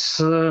have this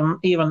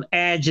even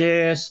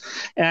edges,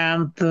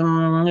 and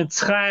it's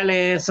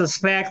highly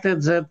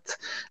suspected that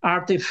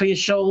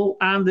artificial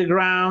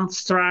underground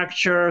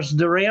structures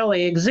do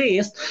really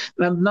exist,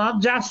 and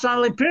not just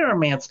only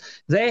pyramids.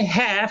 They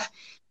have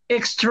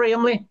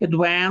extremely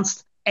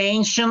advanced,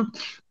 ancient,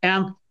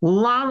 and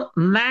long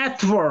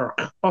network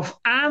of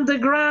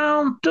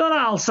underground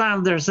tunnels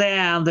under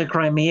the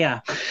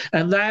Crimea.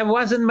 And I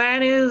was in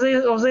many of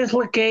these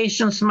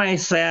locations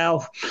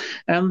myself,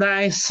 and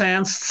I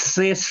sensed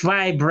these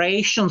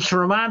vibrations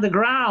from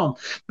underground,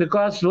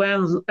 because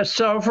when a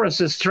surface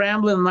is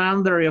trembling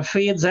under your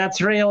feet,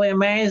 that's really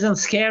amazing,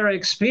 scary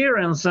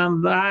experience.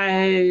 And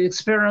I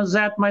experienced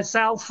that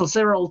myself for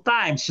several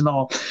times,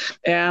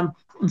 And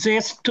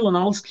these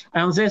tunnels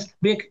and these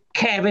big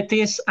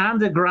cavities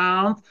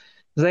underground,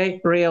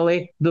 they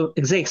really do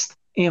exist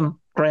in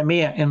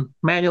Crimea in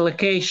many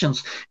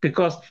locations,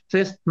 because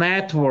this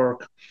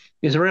network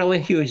is really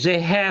huge.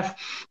 They have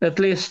at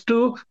least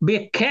 2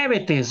 big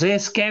cavities.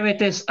 These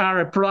cavities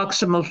are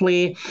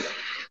approximately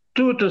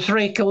 2 to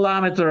 3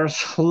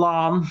 kilometers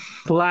long,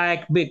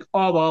 like big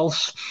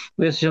ovals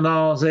with,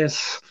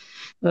 this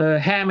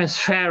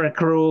hemispheric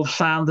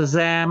roofs under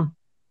them.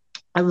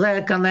 And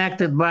they're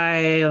connected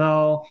by,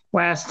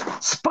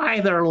 vast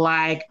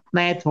spider-like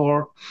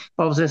network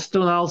of these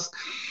tunnels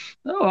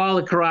all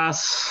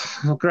across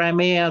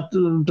Crimea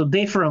to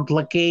different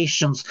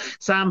locations.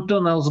 Some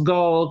tunnels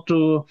go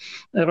to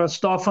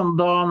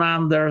Rostov-on-Don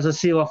under the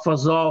Sea of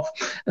Azov.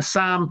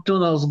 Some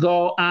tunnels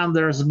go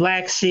under the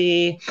Black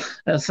Sea.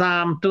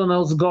 Some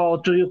tunnels go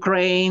to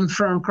Ukraine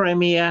from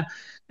Crimea.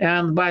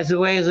 And by the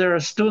way,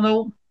 there's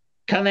tunnel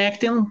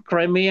connecting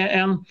Crimea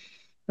and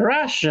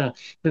Russia,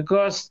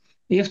 because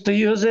if to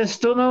use these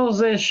tunnels,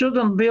 they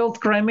shouldn't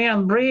build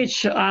Crimean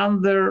Bridge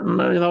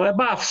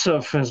above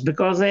surface,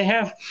 because they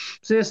have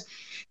this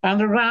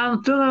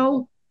underground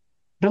tunnel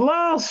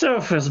below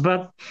surface.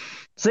 But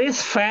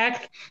this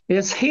fact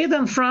is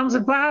hidden from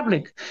the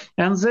public.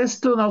 And these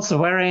tunnels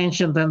are very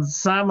ancient, and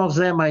some of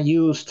them are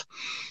used.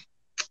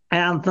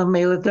 And the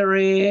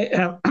military,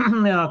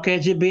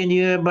 KGB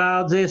knew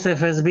about this,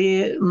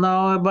 FSB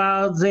know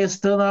about these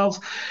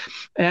tunnels.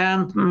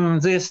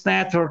 And this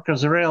network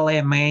is really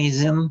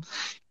amazing.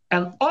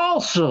 And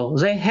also,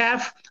 they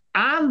have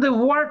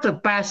underwater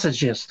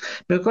passages,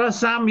 because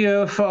some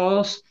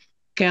UFOs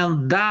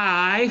can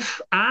dive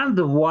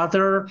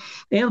underwater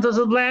into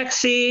the Black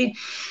Sea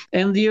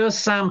and use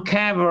some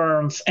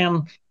caverns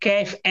and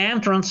cave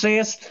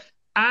entrances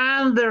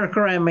under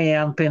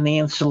Crimean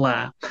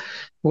Peninsula.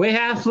 We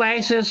have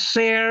places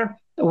there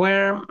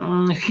where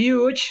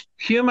huge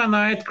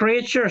humanoid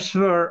creatures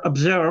were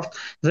observed.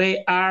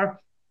 They are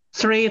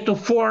 3 to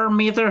 4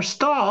 meters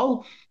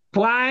tall,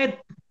 quite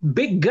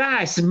big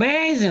guys.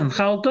 Amazing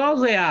how tall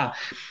they are.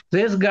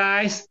 These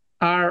guys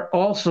are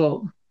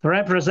also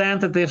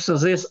representatives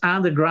of this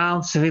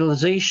underground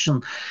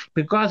civilization,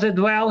 because they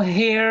dwell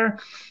here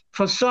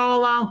for so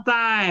long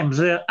time,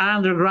 the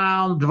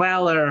underground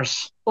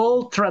dwellers,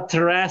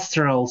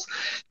 ultra-terrestrials.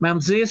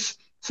 And this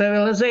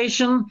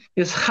civilization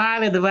is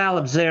highly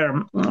developed there,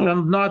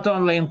 and not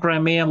only in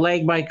Crimea,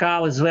 Lake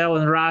Baikal as well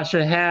in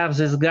Russia have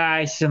these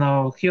guys,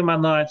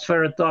 humanoids,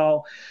 very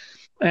tall,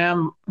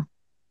 and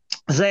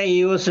they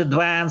use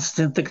advanced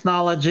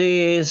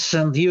technologies,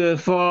 and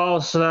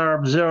UFOs are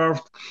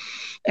observed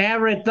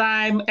every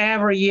time,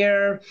 every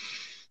year,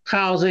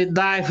 how they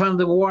dive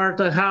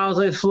underwater, how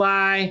they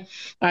fly.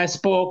 I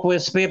spoke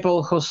with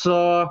people who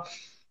saw,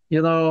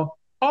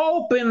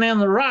 opening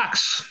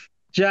rocks.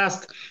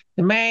 Just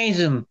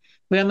amazing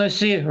when you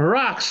see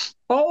rocks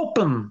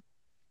open.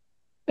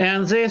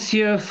 And these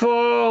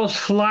UFOs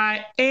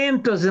fly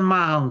into the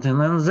mountain,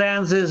 and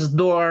then these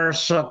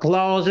doors are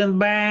closing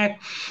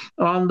back,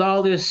 and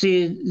all you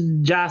see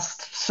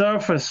just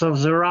surface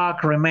of the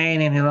rock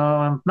remaining,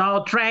 and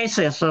no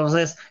traces of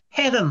these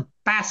hidden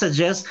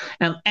passages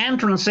and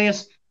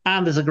entrances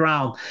under the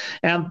ground.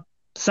 And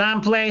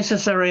some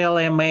places are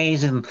really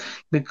amazing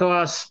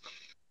because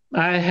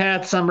I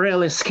had some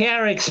really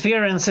scary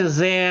experiences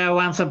there.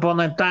 Once upon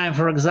a time,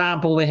 for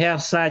example, we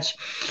have such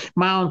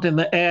mountain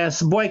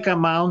as Boyka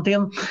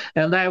Mountain,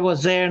 and I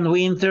was there in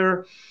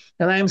winter,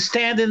 and I'm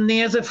standing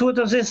near the foot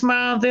of this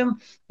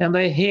mountain, and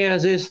I hear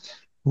this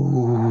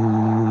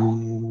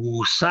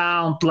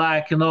sound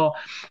like,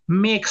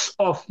 mix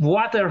of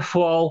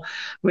waterfall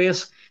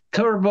with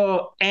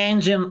turbo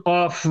engine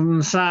of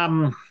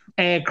some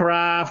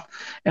aircraft,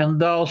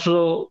 and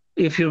also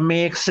if you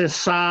mix the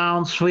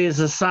sounds with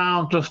the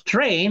sound of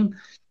train,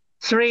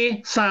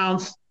 three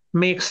sounds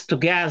mixed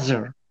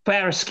together.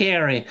 Very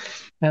scary.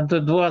 And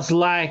it was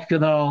like,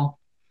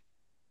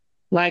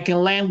 like in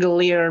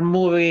Langolier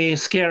movie,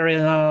 scary,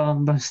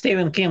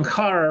 Stephen King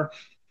horror,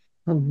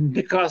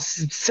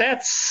 because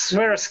that's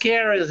very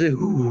scary.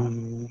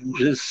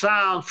 The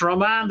sound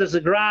from under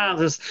the ground,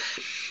 this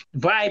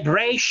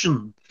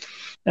vibration.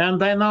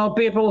 And I know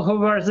people who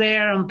were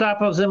there on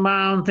top of the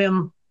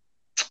mountain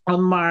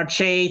on March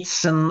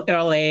 8th and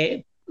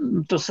early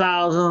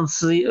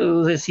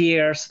 2000s, this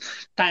year's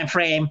time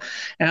frame,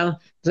 and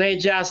they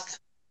just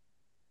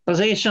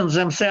positioned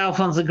themselves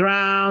on the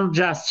ground,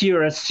 just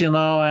tourists,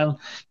 and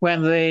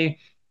when they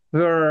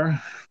were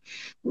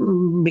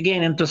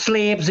beginning to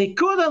sleep, they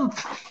couldn't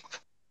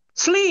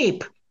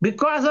sleep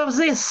because of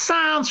these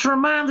sounds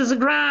from under the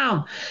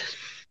ground.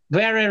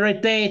 Very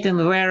irritating,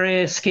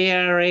 very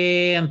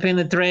scary, and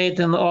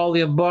penetrating all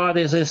your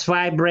body, these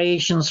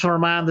vibrations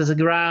from under the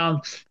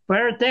ground.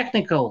 Very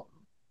technical.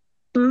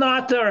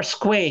 Not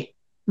earthquake.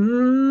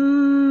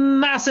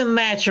 Nothing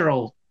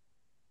natural.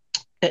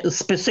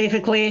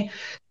 Specifically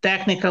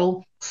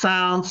technical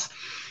sounds.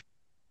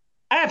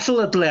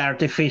 Absolutely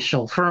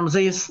artificial from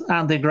this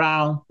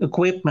underground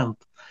equipment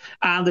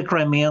on the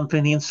Crimean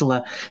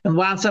Peninsula. And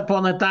once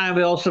upon a time,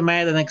 we also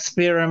made an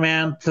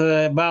experiment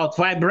about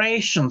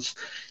vibrations.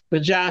 We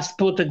just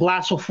put a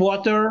glass of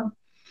water,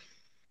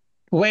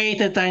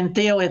 waited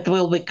until it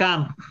will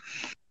become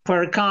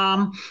very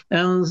calm,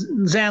 and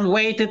then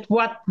waited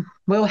what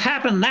will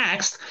happen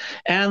next.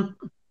 And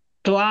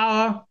to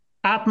our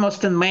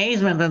utmost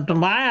amazement, and to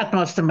my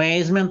utmost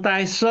amazement,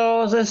 I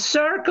saw the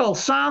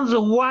circles on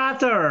the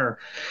water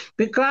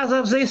because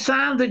of this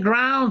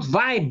underground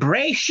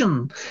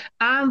vibration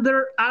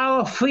under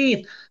our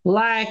feet,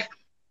 like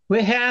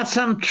we had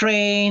some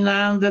train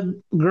on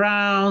the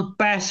ground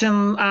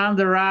passing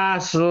under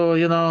us, or,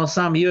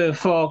 some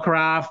UFO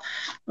craft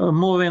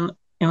moving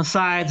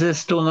inside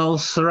these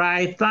tunnels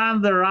right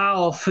under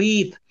our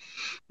feet.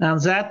 And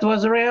that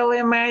was a really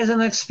amazing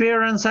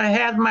experience. I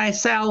had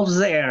myself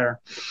there.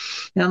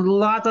 And a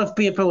lot of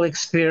people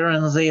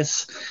experience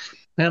this.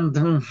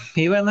 And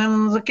even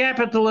in the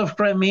capital of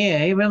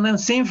Crimea, even in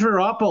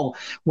Simferopol,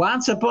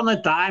 once upon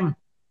a time,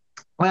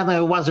 when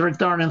I was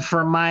returning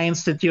from my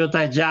institute,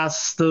 I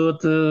just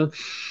stood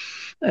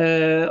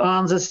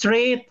on the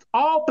street,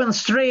 open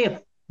street,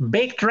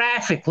 big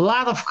traffic, a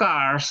lot of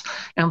cars,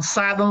 and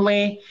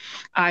suddenly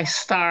I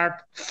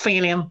start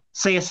feeling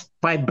this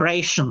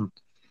vibration.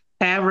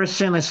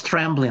 Everything is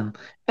trembling.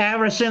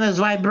 Everything is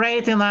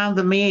vibrating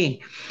under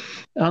me.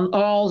 And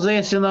all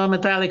this,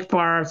 metallic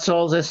parts,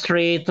 all the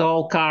street,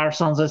 all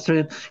cars on the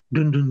street,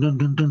 dun, dun, dun,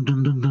 dun, dun,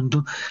 dun, dun,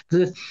 dun,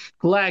 dun.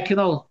 Like,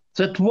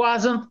 that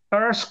wasn't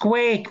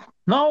earthquake.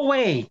 No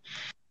way.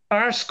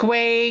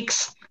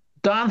 Earthquakes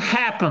don't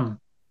happen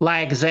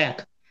like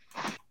that.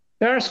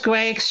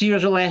 Earthquakes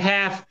usually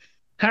have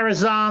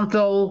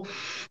horizontal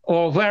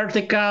or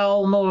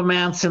vertical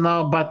movements,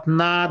 but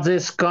not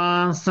this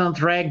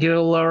constant,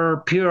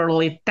 regular,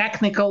 purely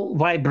technical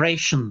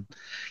vibration.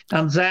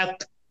 And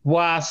that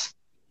was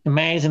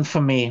amazing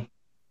for me.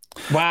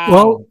 Wow.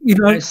 Well,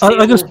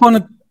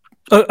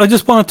 I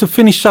just wanted to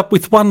finish up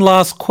with one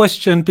last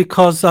question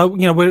because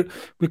we're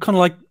kind of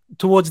like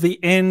towards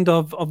the end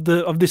of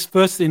this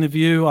first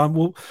interview.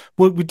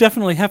 We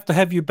definitely have to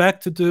have you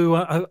back to do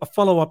a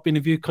follow-up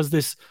interview because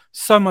there's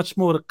so much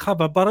more to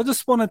cover. But I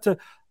just wanted to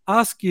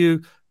ask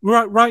you,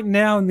 right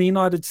now in the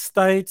United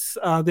States,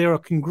 there are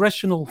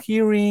congressional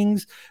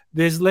hearings.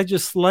 There's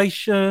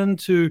legislation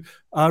to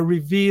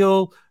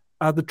reveal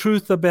the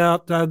truth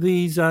about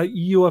these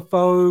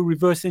UFO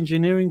reverse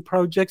engineering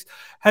projects.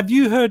 Have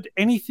you heard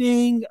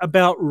anything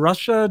about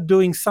Russia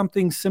doing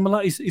something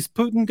similar? Is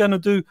Putin going to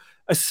do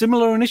a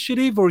similar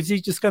initiative, or is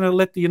he just going to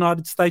let the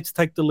United States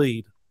take the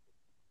lead?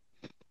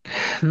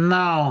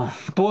 No,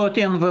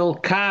 Putin will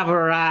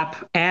cover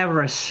up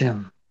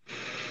everything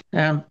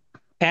and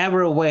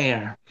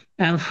everywhere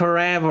and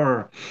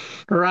forever.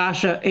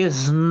 Russia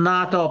is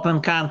not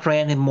open country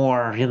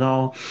anymore,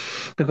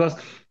 because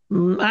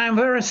I'm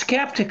very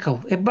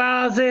skeptical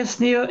about this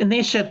new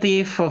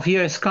initiative of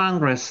U.S.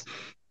 Congress.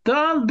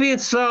 Don't be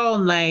so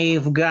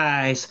naive,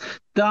 guys.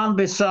 Don't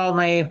be so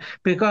naive,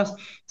 because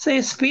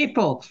these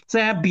people,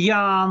 they're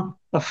beyond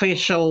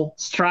official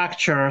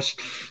structures.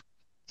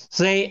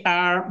 They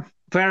are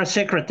very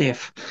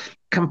secretive,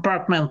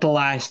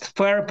 compartmentalized,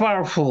 very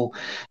powerful.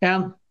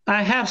 And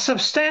I have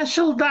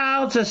substantial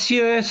doubts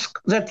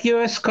that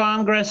U.S.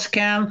 Congress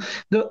can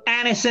do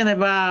anything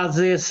about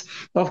this.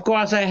 Of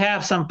course, I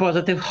have some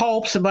positive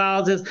hopes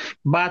about this,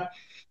 but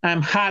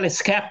I'm highly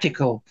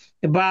skeptical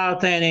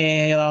about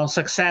any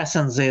success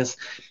in this.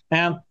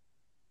 And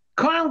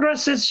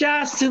Congress is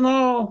just,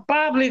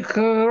 public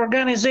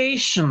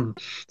organization.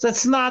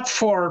 That's not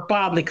for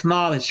public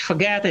knowledge.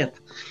 Forget it.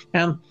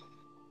 And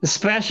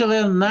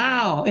especially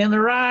now in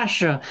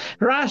Russia.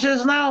 Russia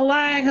is now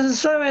like the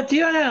Soviet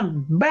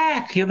Union,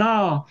 back,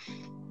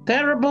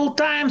 Terrible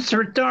times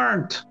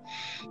returned.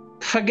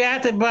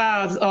 Forget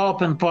about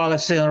open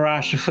policy in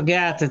Russia.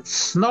 Forget it.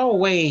 No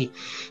way.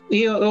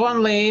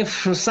 Only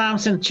if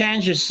something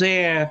changes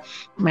there,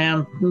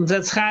 and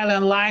that's highly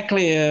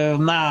unlikely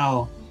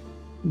now.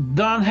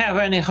 Don't have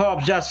any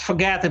hope. Just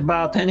forget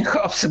about any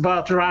hopes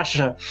about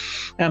Russia.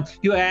 And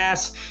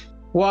U.S.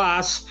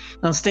 was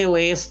and still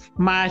is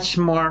much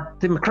more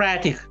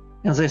democratic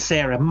in this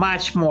area,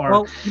 much more.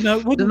 Well,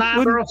 the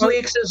number of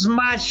leaks is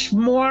much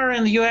more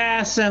in the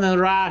U.S. and in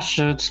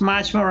Russia. It's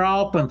much more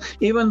open,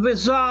 even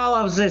with all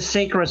of this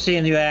secrecy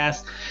in the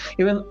U.S.,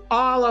 even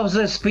all of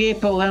these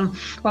people and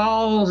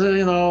all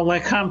the,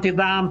 like Humpty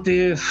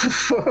Dumpty,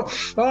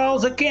 all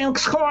the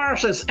king's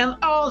horses and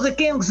all the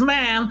king's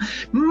men,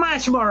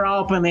 much more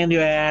open in the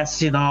U.S.,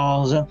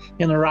 than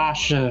in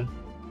Russia.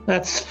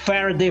 That's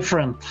very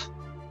different.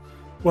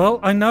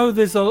 Well, I know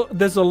there's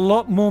a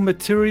lot more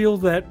material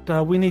that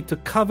we need to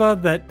cover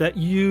that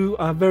you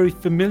are very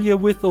familiar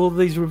with, all of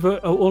these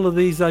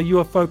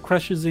UFO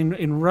crashes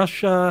in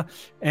Russia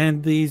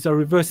and these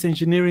reverse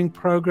engineering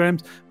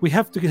programs. We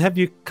have to have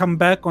you come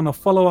back on a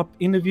follow-up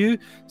interview.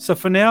 So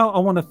for now, I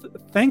want to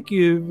thank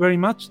you very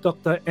much,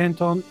 Dr.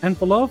 Anton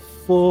Anfilov,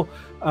 for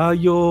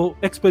your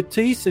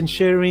expertise and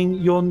sharing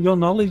your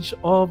knowledge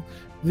of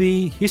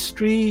the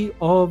history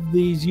of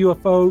these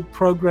UFO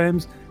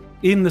programs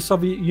in the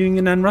Soviet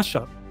Union and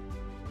Russia.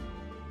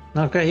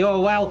 Okay,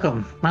 you're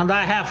welcome. And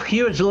I have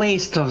huge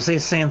list of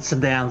these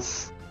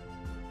incidents.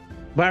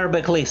 Very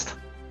big list.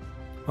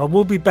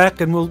 We'll be back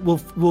and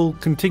we'll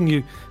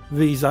continue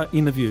these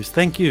interviews.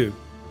 Thank you.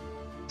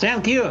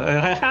 Thank you.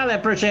 I highly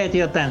appreciate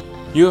your attention.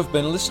 You have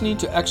been listening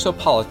to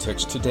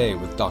Exopolitics Today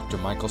with Dr.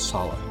 Michael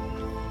Salla.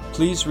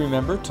 Please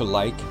remember to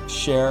like,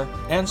 share,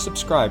 and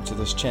subscribe to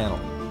this channel.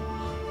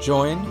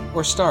 Join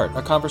or start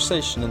a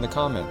conversation in the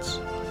comments.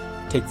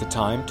 Take the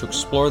time to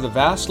explore the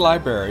vast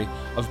library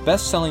of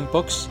best-selling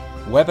books,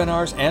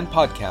 webinars, and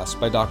podcasts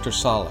by Dr.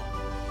 Salla.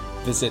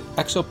 Visit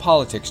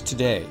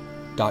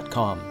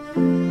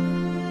exopoliticstoday.com.